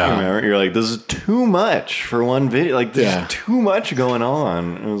 Oh, yeah. Remember? You're like, this is too much for one video. Like, there's too much going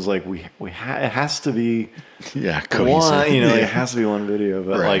on. It was like, it has to be cohesive. One, it has to be one video.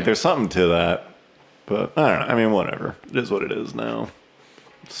 But like, there's something to that. But I don't know. I mean, whatever. It is what it is now.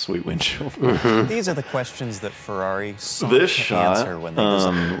 Sweet windshield. Mm-hmm. These are the questions that Ferrari sought this to shot, answer when they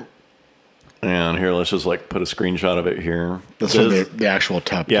designed. And here, let's just like put a screenshot of it here. That's the actual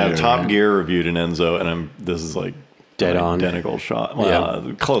Top Gear. Yeah, Top Gear reviewed an Enzo, and this is like dead on identical shot.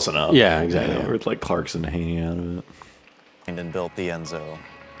 Well, close enough. Yeah, exactly. With like Clarkson hanging out of it. And built the Enzo.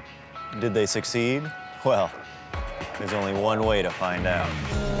 Did they succeed? Well, there's only one way to find out.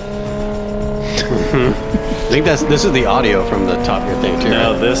 I think this is the audio from the Top Gear thing too.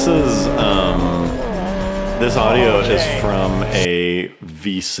 No, this is this audio is from a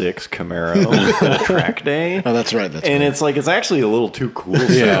V6 Camaro track day. Oh, that's right. It's like, it's actually a little too cool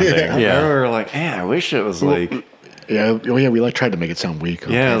sounding. Yeah. I remember like, man, I wish it was like... Yeah, we like tried to make it sound weak.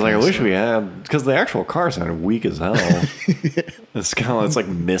 Yeah, I was like, I wish we had... Because the actual car sounded weak as hell. It's like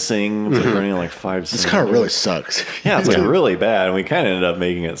missing. It's like running like 5 This car really sucks. Yeah, it's like really bad. And we kind of ended up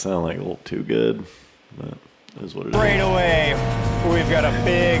making it sound like a little too good. But it is what it is. Right away, we've got a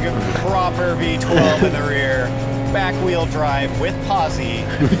big, proper V12 in the rear, back wheel drive with posi,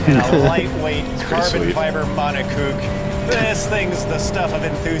 and a lightweight carbon fiber monocoque. This thing's the stuff of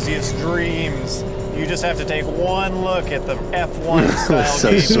enthusiast dreams. You just have to take one look at the F1 style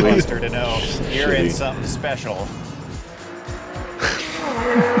So Game sweet. Buster to know you're in something special.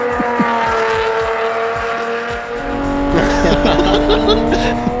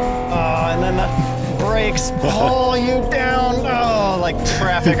 And then the brakes pull you down. Oh, like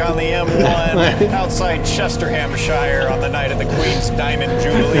traffic on the M1 outside Chesterhamshire on the night of the Queen's Diamond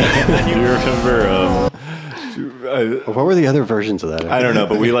Jubilee. And then Do you remember? What were the other versions of that? I don't know,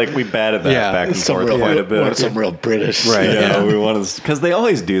 but we batted that back and forth quite a bit. Some real British, Right. Yeah, we wanted because they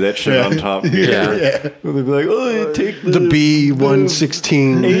always do that shit on Top Gear. They'd be like, "Oh, take the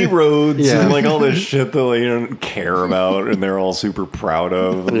B116 A roads Yeah. and like all this shit that like, you don't care about, and they're all super proud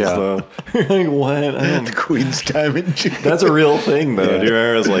of and stuff." Like what? I don't. The Queen's Diamond Jubilee. That's a real thing, though. Do you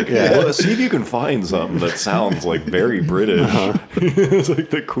remember? It's like, well, see if you can find something that sounds like very British. It's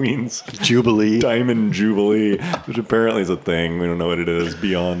like the Queen's Jubilee. Diamond Jubilee, which apparently is a thing. We don't know what it is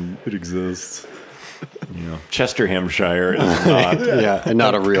beyond it exists. You know, Chesterhamshire is not. Yeah, and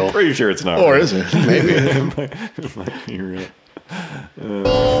not a real. Pretty sure it's not. Or real. is it? Maybe. It might be real.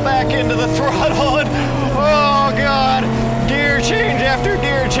 pull back into the throttle and oh god, gear change after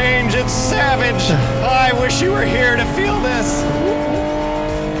gear change. It's savage. I wish you were here to feel this.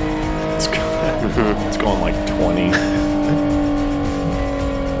 It's going like 20.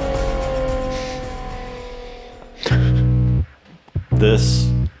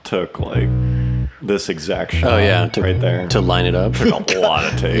 This took like this exact shot. Oh yeah, right there to line it up. Took a lot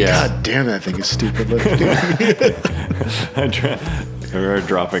of takes. Yeah. God damn, that thing is stupid looking. We're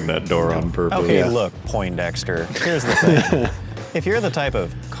dropping that door on purpose. Okay, look, Poindexter. Here's the thing. If you're the type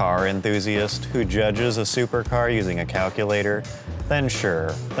of car enthusiast who judges a supercar using a calculator, then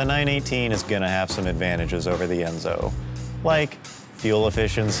sure, the 918 is gonna have some advantages over the Enzo. Like fuel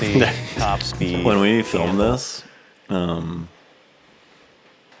efficiency, top speed. When we filmed this,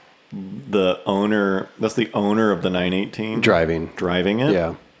 the owner, that's the owner of the 918 driving it.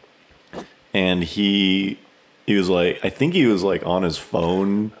 Yeah. And he was like, I think he was like on his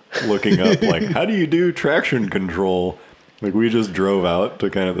phone looking up like, how do you do traction control? Like we just drove out to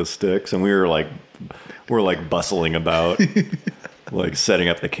kind of the sticks and we're like bustling about like setting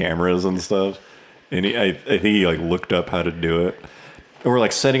up the cameras and stuff. And I think he like looked up how to do it. And we're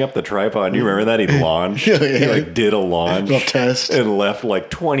like setting up the tripod. Do you remember that? He launched. He like did a launch. Little test. And left like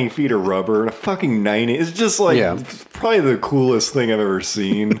 20 feet of rubber and a fucking 90. It's just like probably the coolest thing I've ever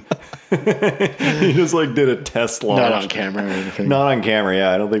seen. He just like did a test launch. Not on camera or anything. Not on camera,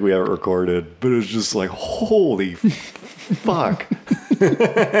 yeah. I don't think we have it recorded. But it was just like, holy fuck.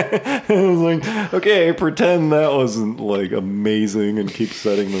 I was like, okay, pretend that wasn't like amazing and keep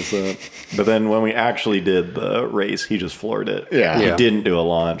setting this up. But then when we actually did the race, he just floored it. Yeah. He didn't do a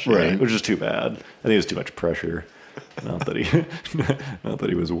launch, Right. which is too bad. I think it was too much pressure. Not that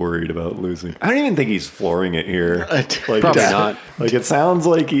he was worried about losing. I don't even think he's flooring it here. Like, Probably not. Like it sounds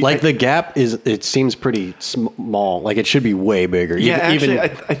like he Like the gap it seems pretty small. Like it should be way bigger. Yeah, actually, I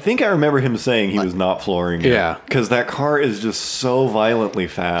think I remember him saying he was not flooring it. Yeah. Because that car is just so violently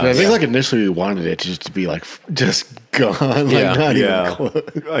fast. I think like initially we wanted it just to be like just gone. Like not even close.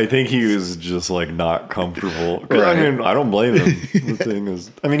 I think he was just like not comfortable. 'Cause, I mean, I don't blame him. The thing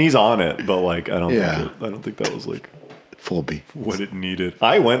is, I mean, he's on it, but like, I don't think that was like full beef. What it needed.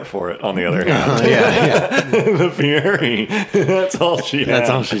 I went for it, on the other hand. The Fieri. That's all she had. That's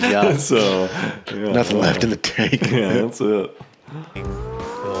all she's got. So, nothing left in the tank. Yeah, that's it. Build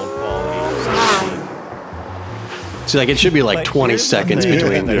quality. So like it should be like 20 seconds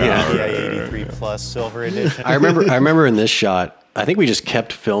between. The Yeah. 83 Plus Silver Edition. I remember in this shot, I think we just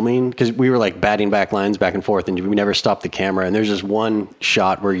kept filming because we were like batting back lines back and forth and we never stopped the camera. And there's this one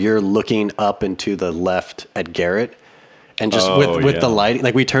shot where you're looking up and to the left at Garrett. And just with the lighting,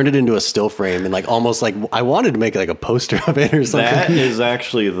 like we turned it into a still frame and like almost like I wanted to make like a poster of it or something. That is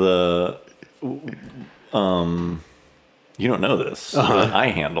actually the, you don't know this, but I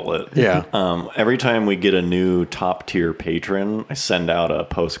handle it. Yeah. Every time we get a new top tier patron, I send out a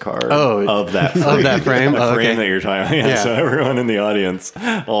postcard of that frame. Of that frame? The frame that you're talking about. Yeah. So everyone in the audience,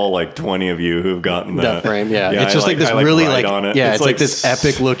 all like 20 of you who've gotten that frame, it's just I like this I really write like, on it. yeah, it's like this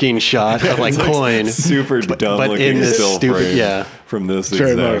epic looking shot of like coin. Super dumb but looking in this still stupid, frame from this. It's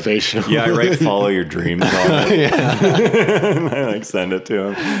very motivational. Yeah, I write "Follow Your Dreams" on it. And I like send it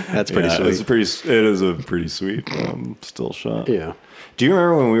to him. That's pretty sweet. It is a pretty sweet still shot. Yeah. Do you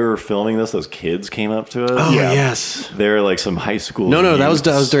remember when we were filming this? Those kids came up to us. Oh yes. They were like some high school. No, that youths.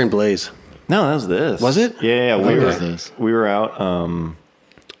 was during Blaze. No, that was this. Was it? Yeah, this? we were out.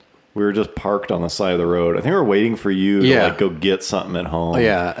 We were just parked on the side of the road. I think we were waiting for you to like go get something at home. Oh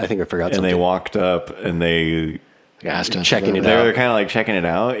yeah, I think I forgot. And something. they walked up and they Asked us checking it they out. were kind of like checking it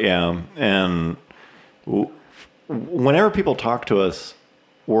out. Yeah, and whenever people talk to us,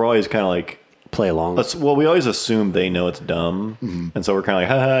 we're always kind of like, play along. We always assume they know it's dumb, and so we're kind of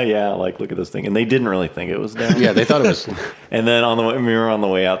like, haha, yeah, like look at this thing, and they didn't really think it was dumb. Yeah, they thought it was. And then when we were on the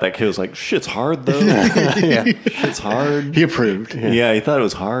way out, that kid was like, "Shit's hard though." Yeah, shit's hard. He approved. Yeah, he thought it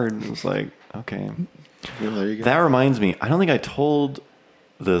was hard. It was like, okay. Well, there you go. That reminds me. I don't think I told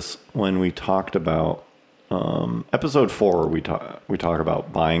this when we talked about episode 4. We talk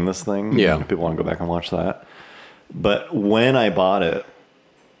about buying this thing. Yeah, if people want to go back and watch that. But when I bought it.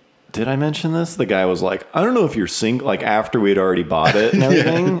 Did I mention this? The guy was like, I don't know if you're single, like after we'd already bought it and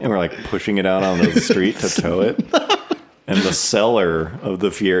everything, and we're like pushing it out on the street to tow it. And the seller of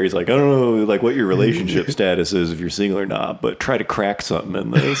the Fieri's like, I don't know like what your relationship status is if you're single or not, but try to crack something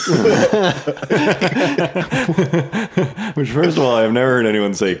in this. Which first of all, I've never heard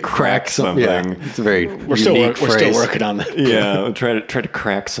anyone say crack something. Yeah, it's a very we're still working on that. Yeah, try to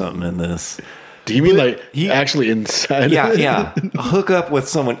crack something in this. Do you mean actually inside? Yeah. Hook up with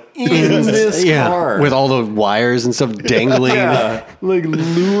someone in this car. With all the wires and stuff dangling. Yeah. Like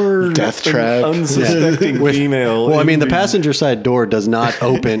lure death trap. Unsuspecting female. Well, I mean, the passenger side door does not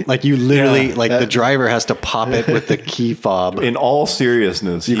open. Like you literally, the driver has to pop it with the key fob. In all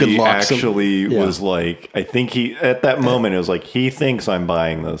seriousness, he actually was like, I think at that moment, it was like, he thinks I'm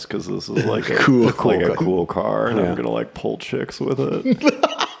buying this because this is like a cool car and I'm going to like pull chicks with it.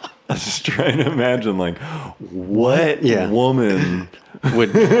 I was just trying to imagine, like, what woman would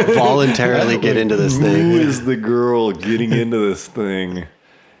voluntarily get into this thing? Who is the girl getting into this thing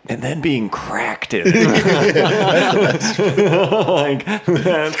and then being cracked in?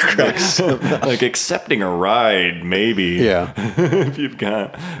 like accepting a ride, maybe. Yeah. if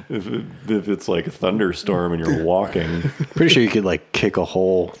it's like a thunderstorm and you're walking. Pretty sure you could like kick a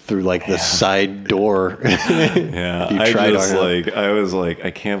hole through like the side door. Yeah. I was like, I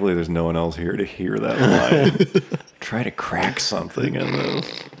can't believe there's no one else here to hear that line. Try to crack something in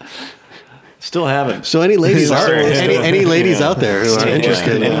this. Still haven't. So any ladies any ladies out there who are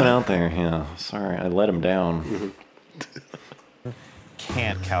interested? Anyone out there? Yeah. Sorry, I let him down.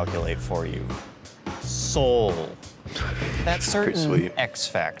 Can't calculate for you. Soul. That certain X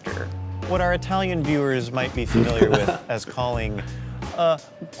factor. What our Italian viewers might be familiar with as calling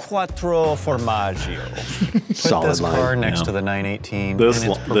quattro formaggio. Put this car next to the 918. This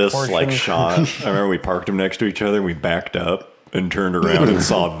like shot. I remember we parked them next to each other. We backed up and turned around and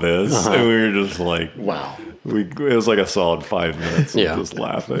saw this, and we were just like, "Wow!" It was like a solid 5 minutes of just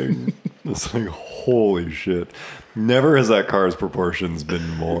laughing. It's like, holy shit! Never has that car's proportions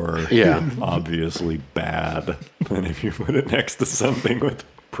been more obviously bad than if you put it next to something with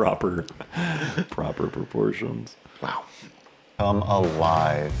proper proportions. Wow. Come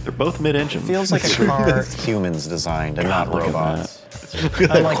alive. They're both mid-engine. It feels like a car humans designed and not robots.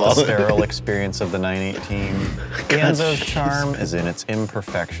 Unlike the sterile experience of the 918, the Enzo's charm is in its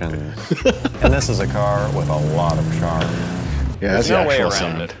imperfections. And this is a car with a lot of charm. Yeah, that's no the way actual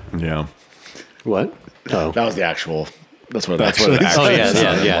around sound. it. Yeah. What? Oh, that was the actual. That's what it Oh yeah.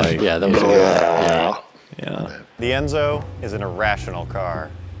 That was. Yeah. The Enzo is an irrational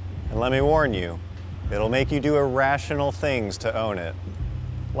car, and let me warn you, it'll make you do irrational things to own it,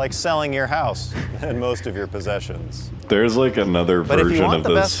 like selling your house and most of your possessions. There's like another version of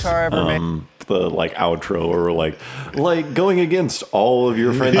this. Best car ever made. The like outro, or like going against all of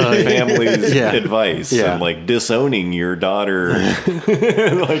your friends and family's advice and like disowning your daughter,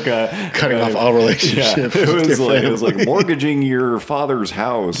 like cutting off all relationships. Yeah, it was like mortgaging your father's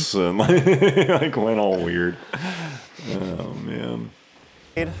house, and like went all weird. Oh man.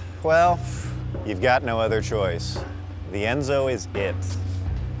 Well, you've got no other choice. The Enzo is it.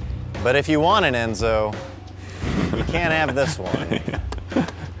 But if you want an Enzo, you can't have this one.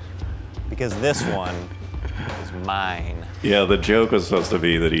 Because this one is mine. Yeah, the joke was supposed to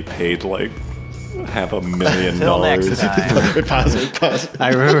be that he paid like $500,000. Till next time. Pause. I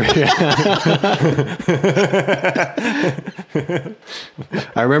remember.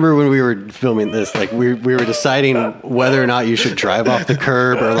 I remember when we were filming this, like we were deciding whether or not you should drive off the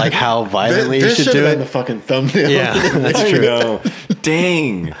curb or like how violently you should do it. The fucking thumbnail. Yeah, that's true. Know.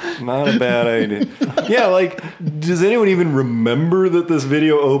 Dang, not a bad idea. Yeah, like, does anyone even remember that this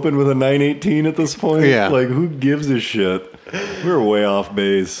video opened with a 918 at this point? Yeah. Like, who gives a shit? We were way off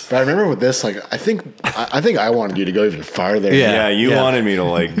base. But I remember with this, like, I think I wanted you to go even farther. Yeah, you wanted me to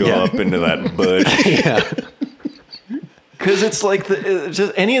like go up into that bush. Yeah. Because it's like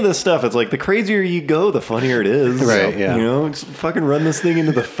just any of this stuff. It's like the crazier you go, the funnier it is. Right. Yeah. You know, just fucking run this thing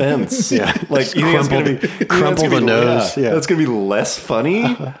into the fence. Yeah. Like you think it's gonna be crumple the nose. Yeah. That's gonna be less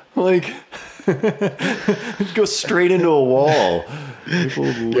funny. Like Go straight into a wall.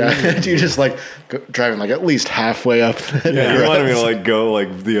 Yeah, you just like driving like at least halfway up. Yeah, you want me to like go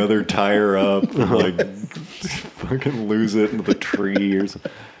like the other tire up and like fucking lose it into the tree or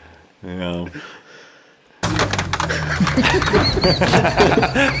something. Yeah.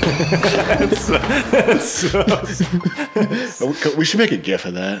 We should make a GIF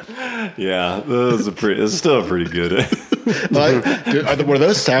of that. Yeah, it's still pretty good. Were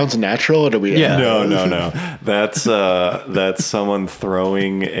those sounds natural, or do we? Yeah. No. That's someone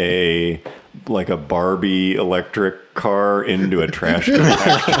throwing a Barbie electric car into a trash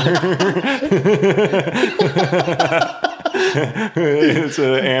compactor. It's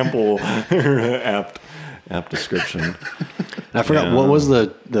an ample, apt description. I forgot what was the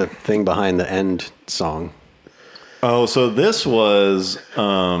thing behind the end song. Oh, so this was.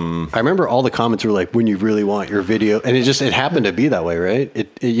 I remember all the comments were like, "When you really want your video," and it happened to be that way, right?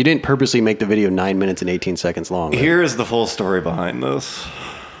 You didn't purposely make the video 9 minutes and 18 seconds long. Right? Here is the full story behind this.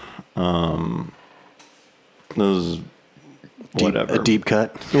 Those. Whatever. A deep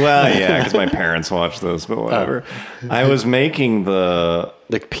cut? Well, yeah, because my parents watched this, but whatever. I was making the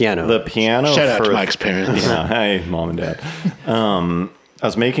piano. The piano. Shout out to Mike's parents. Yeah, hi, Mom and Dad. I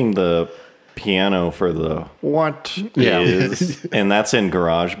was making the piano for the is, and that's in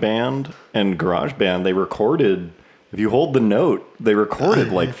GarageBand. And GarageBand, they recorded, if you hold the note, they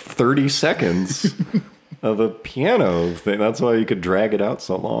recorded like 30 seconds of a piano thing. That's why you could drag it out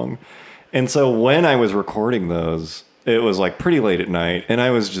so long. And so when I was recording those, it was like pretty late at night, and I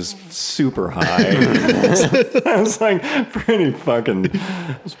was just super high. I was like pretty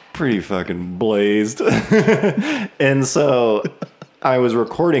fucking blazed. And so I was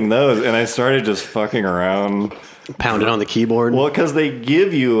recording those, and I started just fucking around. Pounding on the keyboard? Well, because they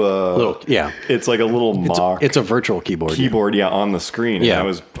give you a little, it's like a little mock. It's a virtual keyboard. On the screen. Yeah.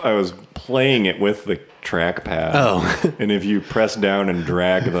 And I was playing it with the trackpad. Oh. And if you press down and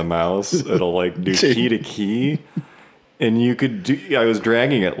drag the mouse, it'll like do key to key. And I was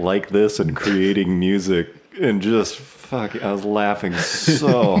dragging it like this and creating music, and just I was laughing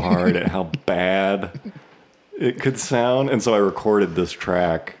so hard at how bad it could sound. And so I recorded this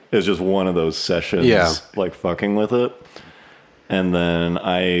track as just one of those sessions, like fucking with it. And then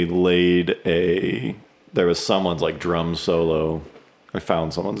I there was someone's like drum solo. I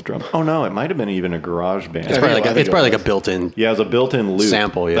found someone's drum. Oh no, it might have been even a GarageBand. It's probably like a built-in. Yeah, it was a built-in loop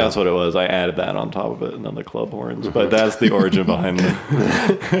sample. Yeah, that's what it was. I added that on top of it, and then the club horns. But that's the origin behind the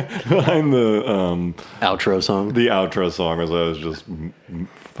outro song. The outro song was I was just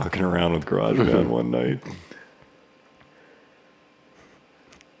fucking around with GarageBand one night.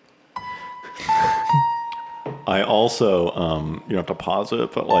 I also you don't have to pause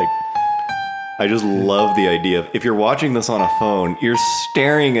it, but like. I just love the idea of if you're watching this on a phone, you're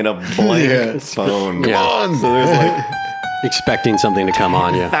staring at a blank phone. Come on. So there's like expecting something to come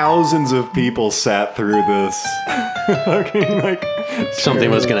on. Yeah, thousands of people sat through this. Like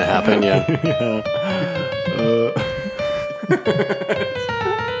something was going to happen. Yeah.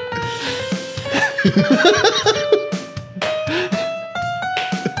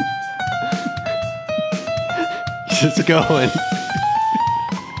 Just going.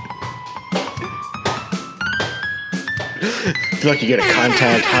 I feel like you get a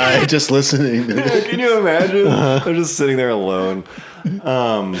contact high just listening. Can you imagine? I'm just sitting there alone.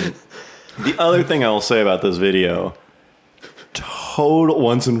 The other thing I'll say about this video,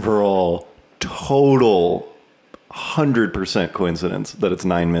 once and for all, total 100% coincidence that it's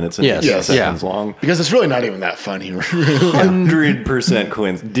 9 minutes and 18 seconds long. Because it's really not even that funny. 100%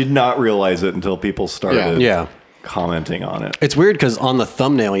 coincidence. Did not realize it until people started commenting on it. It's weird because on the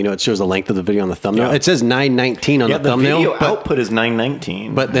thumbnail, it shows the length of the video on the thumbnail. It says 9:19 on the thumbnail. The video output is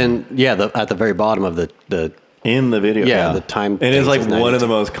 9:19. But then, at the very bottom of the in the video, the time. And it's like one of the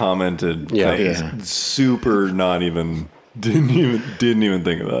most commented things. Yeah. Super not even. Didn't even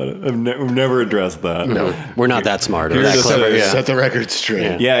think about it. We've never addressed that. No, we're not that smart. Or that clever. Set the record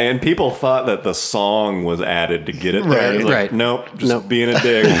straight. Yeah, and people thought that the song was added to get it there. Right. Nope, just being a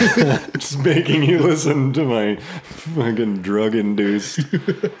dick. Just making you listen to my fucking drug-induced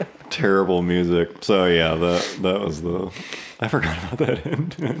terrible music. So yeah, that was the. I forgot about that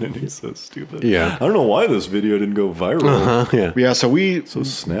end. He's so stupid. Yeah. I don't know why this video didn't go viral. Yeah. So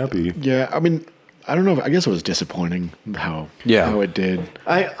snappy. Yeah. I mean. I don't know. I guess it was disappointing how it did.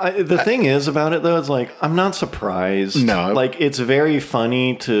 The thing is about it though, it's like I'm not surprised. No, like it's very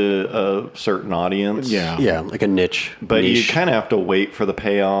funny to a certain audience. Yeah, like a niche. But you kind of have to wait for the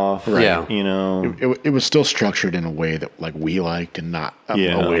payoff. Right. Yeah, it was still structured in a way that like we liked, and not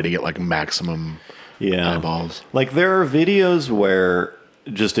a way to get like maximum eyeballs. Like there are videos where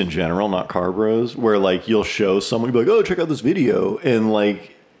just in general, not Car Bros, where like you'll show someone, be like, oh, check out this video, and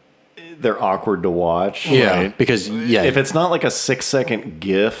like they're awkward to watch. Yeah, right? Because if it's not like a 6-second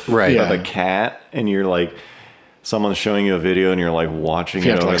GIF of a cat, and you're like, someone's showing you a video and you're like watching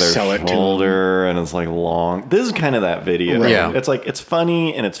it over their shoulder, and it's like long. This is kind of that video. Right. Yeah. It's like, it's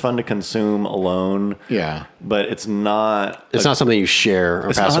funny and it's fun to consume alone. Yeah. But it's not. It's not something you share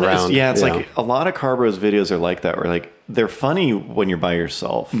or pass around. It's like a lot of Car Bros videos are like that, where like they're funny when you're by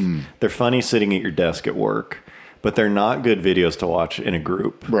yourself. They're funny sitting at your desk at work. But they're not good videos to watch in a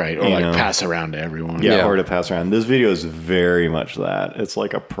group. Right. Or like pass around to everyone. Yeah, or to pass around. This video is very much that. It's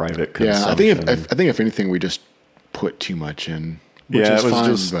like a private consumption. Yeah, I think if anything, we just put too much in. Which is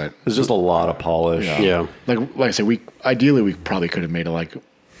fine, but it's just a lot of polish. Yeah. Like I said, we probably could have made it like,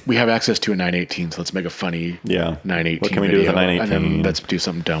 we have access to a 918, so let's make a funny 918 What can we do with a 918? And then let's do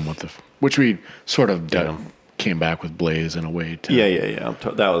something dumb with which we sort of came back with Blaze in a way to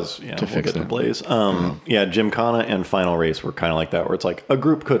that was to fix the Blaze. Gymkhana and Final Race were kind of like that, where it's like a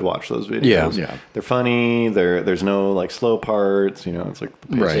group could watch those videos. They're funny. There's no like slow parts. It's like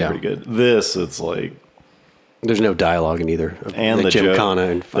the pace is pretty good. This, it's like there's no dialogue in either. And the Gymkhana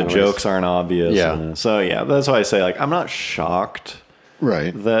and the jokes aren't obvious. Yeah. So that's why I say like I'm not shocked.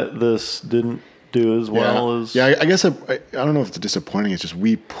 Right. That this didn't do as well as. Yeah, I guess I don't know if it's disappointing. It's just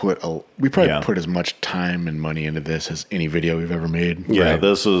we probably put as much time and money into this as any video we've ever made. Yeah, right.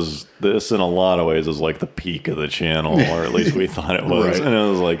 This in a lot of ways is like the peak of the channel, or at least we thought it was. Right. And it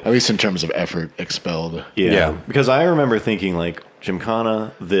was like, at least in terms of effort expelled. Yeah. Because I remember thinking like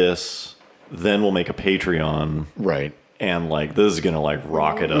Gymkhana, then we'll make a Patreon. Right. And like this is gonna like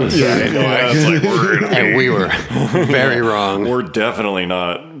rocket us. And we were very wrong. We're definitely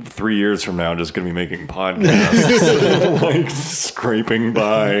not 3 years from now just gonna be making podcasts, like scraping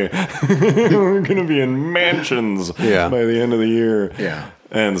by. We're gonna be in mansions by the end of the year. Yeah.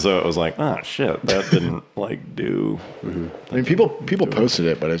 And so it was like, oh shit, that didn't like do. I mean, people posted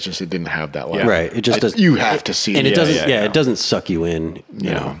it, but it didn't have that like. Right. It just does. You have to see and it doesn't. It doesn't suck you in. You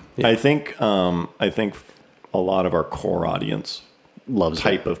know. Yeah. I think a lot of our core audience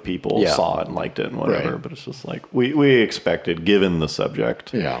type of people saw it and liked it and whatever, but it's just like we expected, given the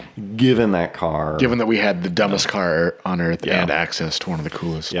subject, given that car, given that we had the dumbest car on earth and access to one of the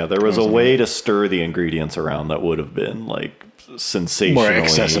coolest. Yeah, there was a way to stir the ingredients around that would have been like sensationally more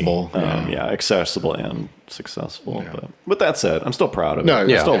accessible, accessible and successful. But with that said, I'm still proud of it.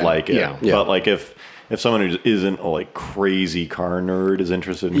 I still like it. Yeah. But like if someone who isn't a like crazy car nerd is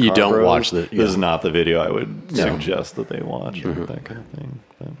interested in Car Bros, watch this is not the video I would suggest that they watch or that kind of thing.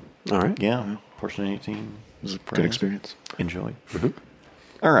 But, all right. Yeah. Portion 18. It was a good experience. Enjoy.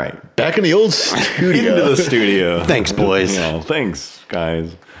 All right. Back in the old studio. Into the studio. Thanks, boys. Thanks,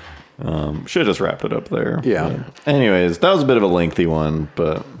 guys. Should have just wrapped it up there. Yeah. But anyways, that was a bit of a lengthy one,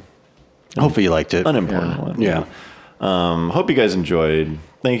 but hopefully you liked it. Unimportant one. Yeah. Hope you guys enjoyed.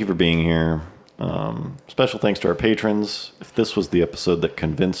 Thank you for being here. Special thanks to our patrons. If this was the episode that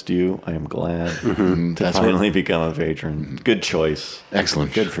convinced you, I am glad to finally become a patron. Good choice.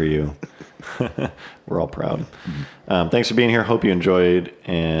 Excellent. Good for you. We're all proud. Thanks for being here. Hope you enjoyed,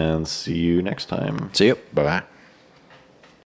 and see you next time. See you. Bye-bye.